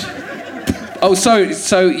board. Oh,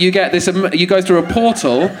 so you get this. You go through a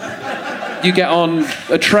portal. You get on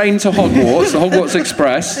a train to Hogwarts, the Hogwarts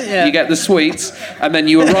Express. Yeah. You get the sweets, and then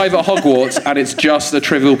you arrive at Hogwarts, and it's just a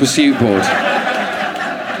Trivial Pursuit board.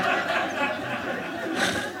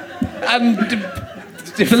 And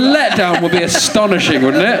the letdown would be astonishing,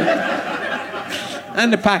 wouldn't it?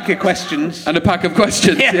 And a pack of questions. Yeah.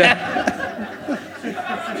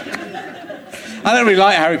 I don't really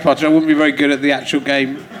like Harry Potter. I wouldn't be very good at the actual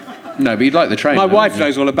game. No, but you'd like the train. My though, wife wouldn't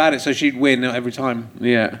knows all about it, so she'd win every time.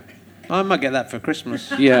 you? Yeah. I might get that for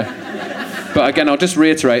Christmas. Yeah. But again, I'll just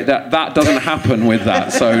reiterate that doesn't happen with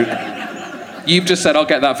that. So you've just said, I'll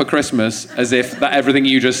get that for Christmas, as if that everything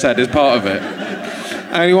you just said is part of it.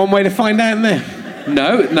 Only one way to find out, isn't there?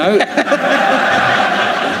 No.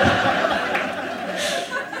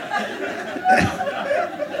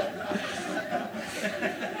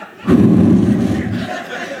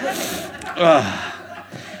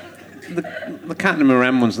 The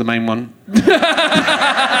Catamaran one's the main one.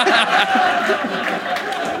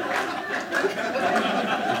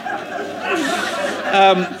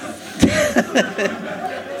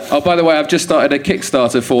 Oh, by the way, I've just started a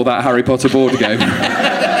Kickstarter for that Harry Potter board game.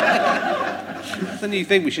 It's a new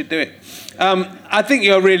thing, we should do it. I think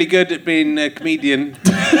you're really good at being a comedian.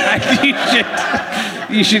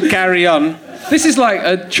 you should carry on. This is like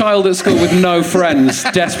a child at school with no friends,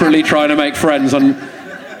 desperately trying to make friends on...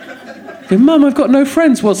 Mum, I've got no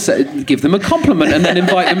friends. Well, give them a compliment and then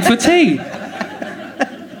invite them for tea.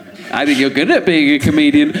 I think you're good at being a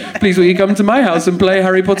comedian. Please will you come to my house and play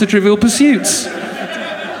Harry Potter Trivial Pursuits?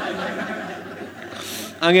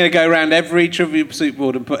 I'm going to go around every Trivial Pursuit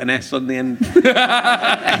board and put an S on the end. So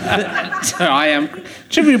I am...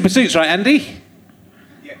 Trivial Pursuits, right, Andy?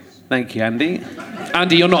 Yes. Thank you, Andy.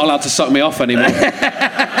 Andy, you're not allowed to suck me off anymore.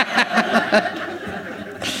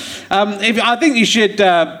 I think you should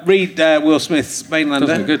read Will Smith's Mainlander.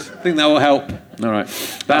 Doesn't good. I think that will help. All right.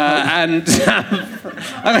 And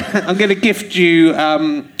I'm going to gift you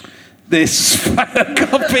this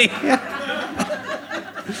photocopy.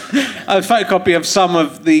 A photocopy of some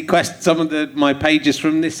of my pages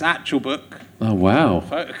from this actual book. Oh, wow.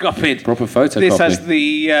 Photocopied. Proper photocopy. This has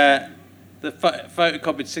the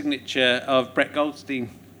photocopied signature of Brett Goldstein.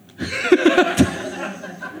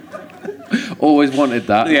 Always wanted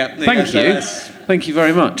that. Yeah. Thank you. Thank you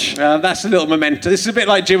very much. That's a little memento. This is a bit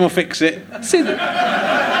like Jim will fix it.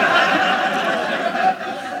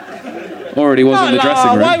 Already was in the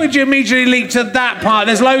dressing room. Why would you immediately leap to that part?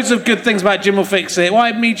 There's loads of good things about Jim will fix it. Why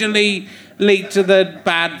immediately leap to the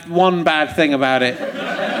one bad thing about it?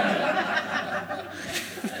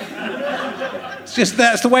 It's just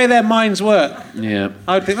that's the way their minds work. Yeah.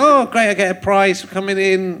 I would think, oh, great, I get a prize for coming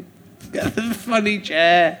in. Get the funny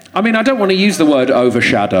chair. I mean, I don't want to use the word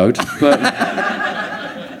overshadowed, but...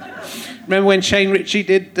 Remember when Shane Ritchie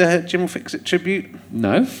did Jim will fix it tribute?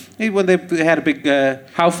 No. When they had a big...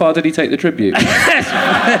 How far did he take the tribute?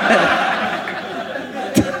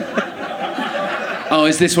 Oh,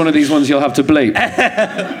 is this one of these ones you'll have to bleep?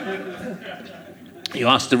 You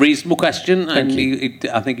asked a reasonable question, and you.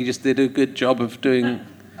 I think he just did a good job of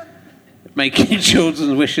making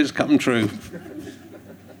children's wishes come true.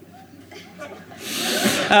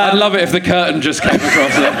 I'd love it if the curtain just came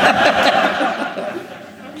across it.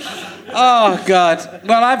 Oh, God.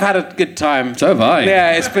 Well, I've had a good time. So have I.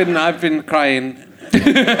 Yeah, I've been crying.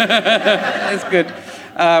 It's good.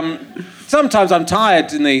 Sometimes I'm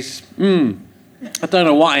tired in these. I don't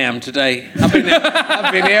know what I am today. I've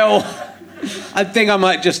been ill. I think I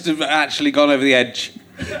might just have actually gone over the edge.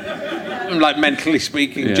 Like mentally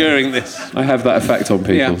speaking, during this. I have that effect on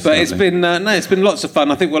people. Yeah, but it's been lots of fun.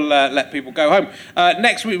 I think we'll let people go home.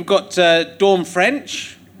 Next week we've got Dawn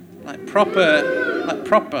French, like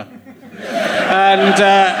proper, and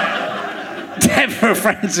Deborah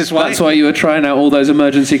Francis White. That's why you were trying out all those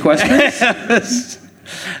emergency questions.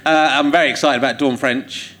 I'm very excited about Dawn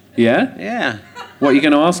French. Yeah. Yeah. What are you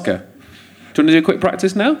going to ask her? Do you want to do a quick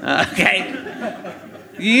practice now? Okay.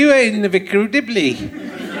 You were in the Vicar of Dibley.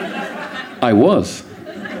 I was.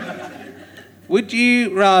 Would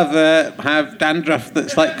you rather have dandruff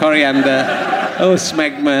that's like coriander or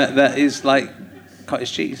smegma that is like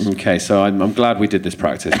cottage cheese? Okay, so I'm glad we did this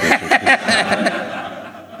practice. Richard,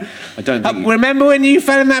 I don't think... Remember when you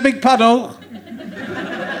fell in that big puddle?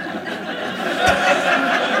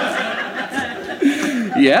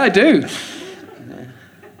 Yeah, I do.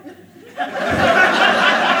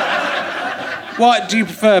 What do you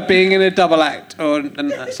prefer, being in a double act or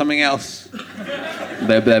something else?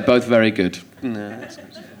 They're both very good. No, that's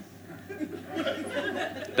good.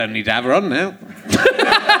 Don't need to have her on now.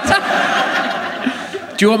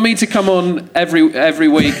 Do you want me to come on every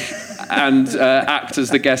week and act as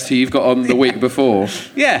the guest who you've got on the week before?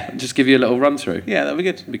 Yeah. And just give you a little run through? Yeah, that'd be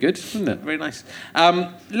good. Be good, wouldn't it? Very nice.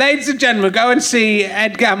 Ladies and gentlemen, go and see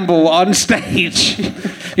Ed Gamble on stage.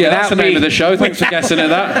 Yeah, that's the name of the show. Thanks for guessing at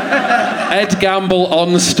that. Ed Gamble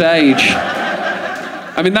on stage.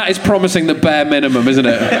 I mean, that is promising the bare minimum, isn't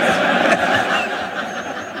it?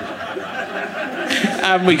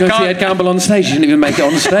 We go see Ed Gamble on stage. He didn't even make it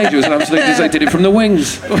on stage. It was an absolute disaster. They did it from the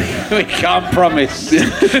wings. We can't promise. We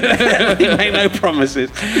make no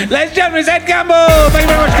promises. Ladies and gentlemen, it's Ed Gamble. Thank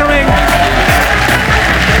you very much for coming.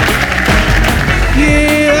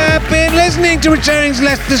 You have been listening to Richard Herring's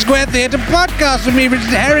Leicester Square Theatre podcast with me, Richard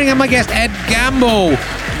Herring, and my guest, Ed Gamble.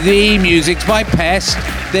 The music's by Pest.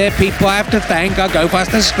 The people I have to thank are Go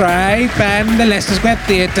Faster Stripe and the Leicester Square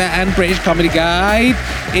Theatre and British Comedy Guide.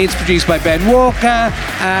 It's produced by Ben Walker,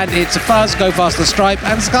 and it's a Fuzz, Go Faster Stripe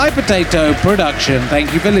and Sky Potato production.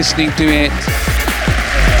 Thank you for listening to it.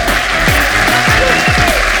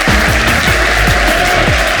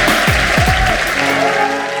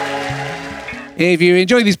 If you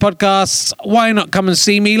enjoy these podcasts, why not come and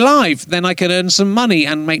see me live? Then I can earn some money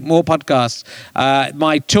and make more podcasts.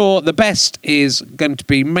 My tour, The Best, is going to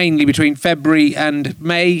be mainly between February and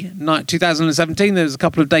May 2017. There's a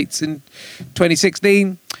couple of dates in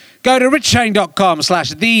 2016. Go to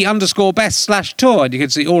richardherring.com/the_best/tour and you can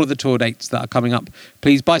see all of the tour dates that are coming up.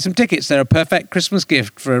 Please buy some tickets. They're a perfect Christmas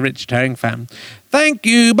gift for a Richard Herring fan. Thank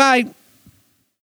you. Bye.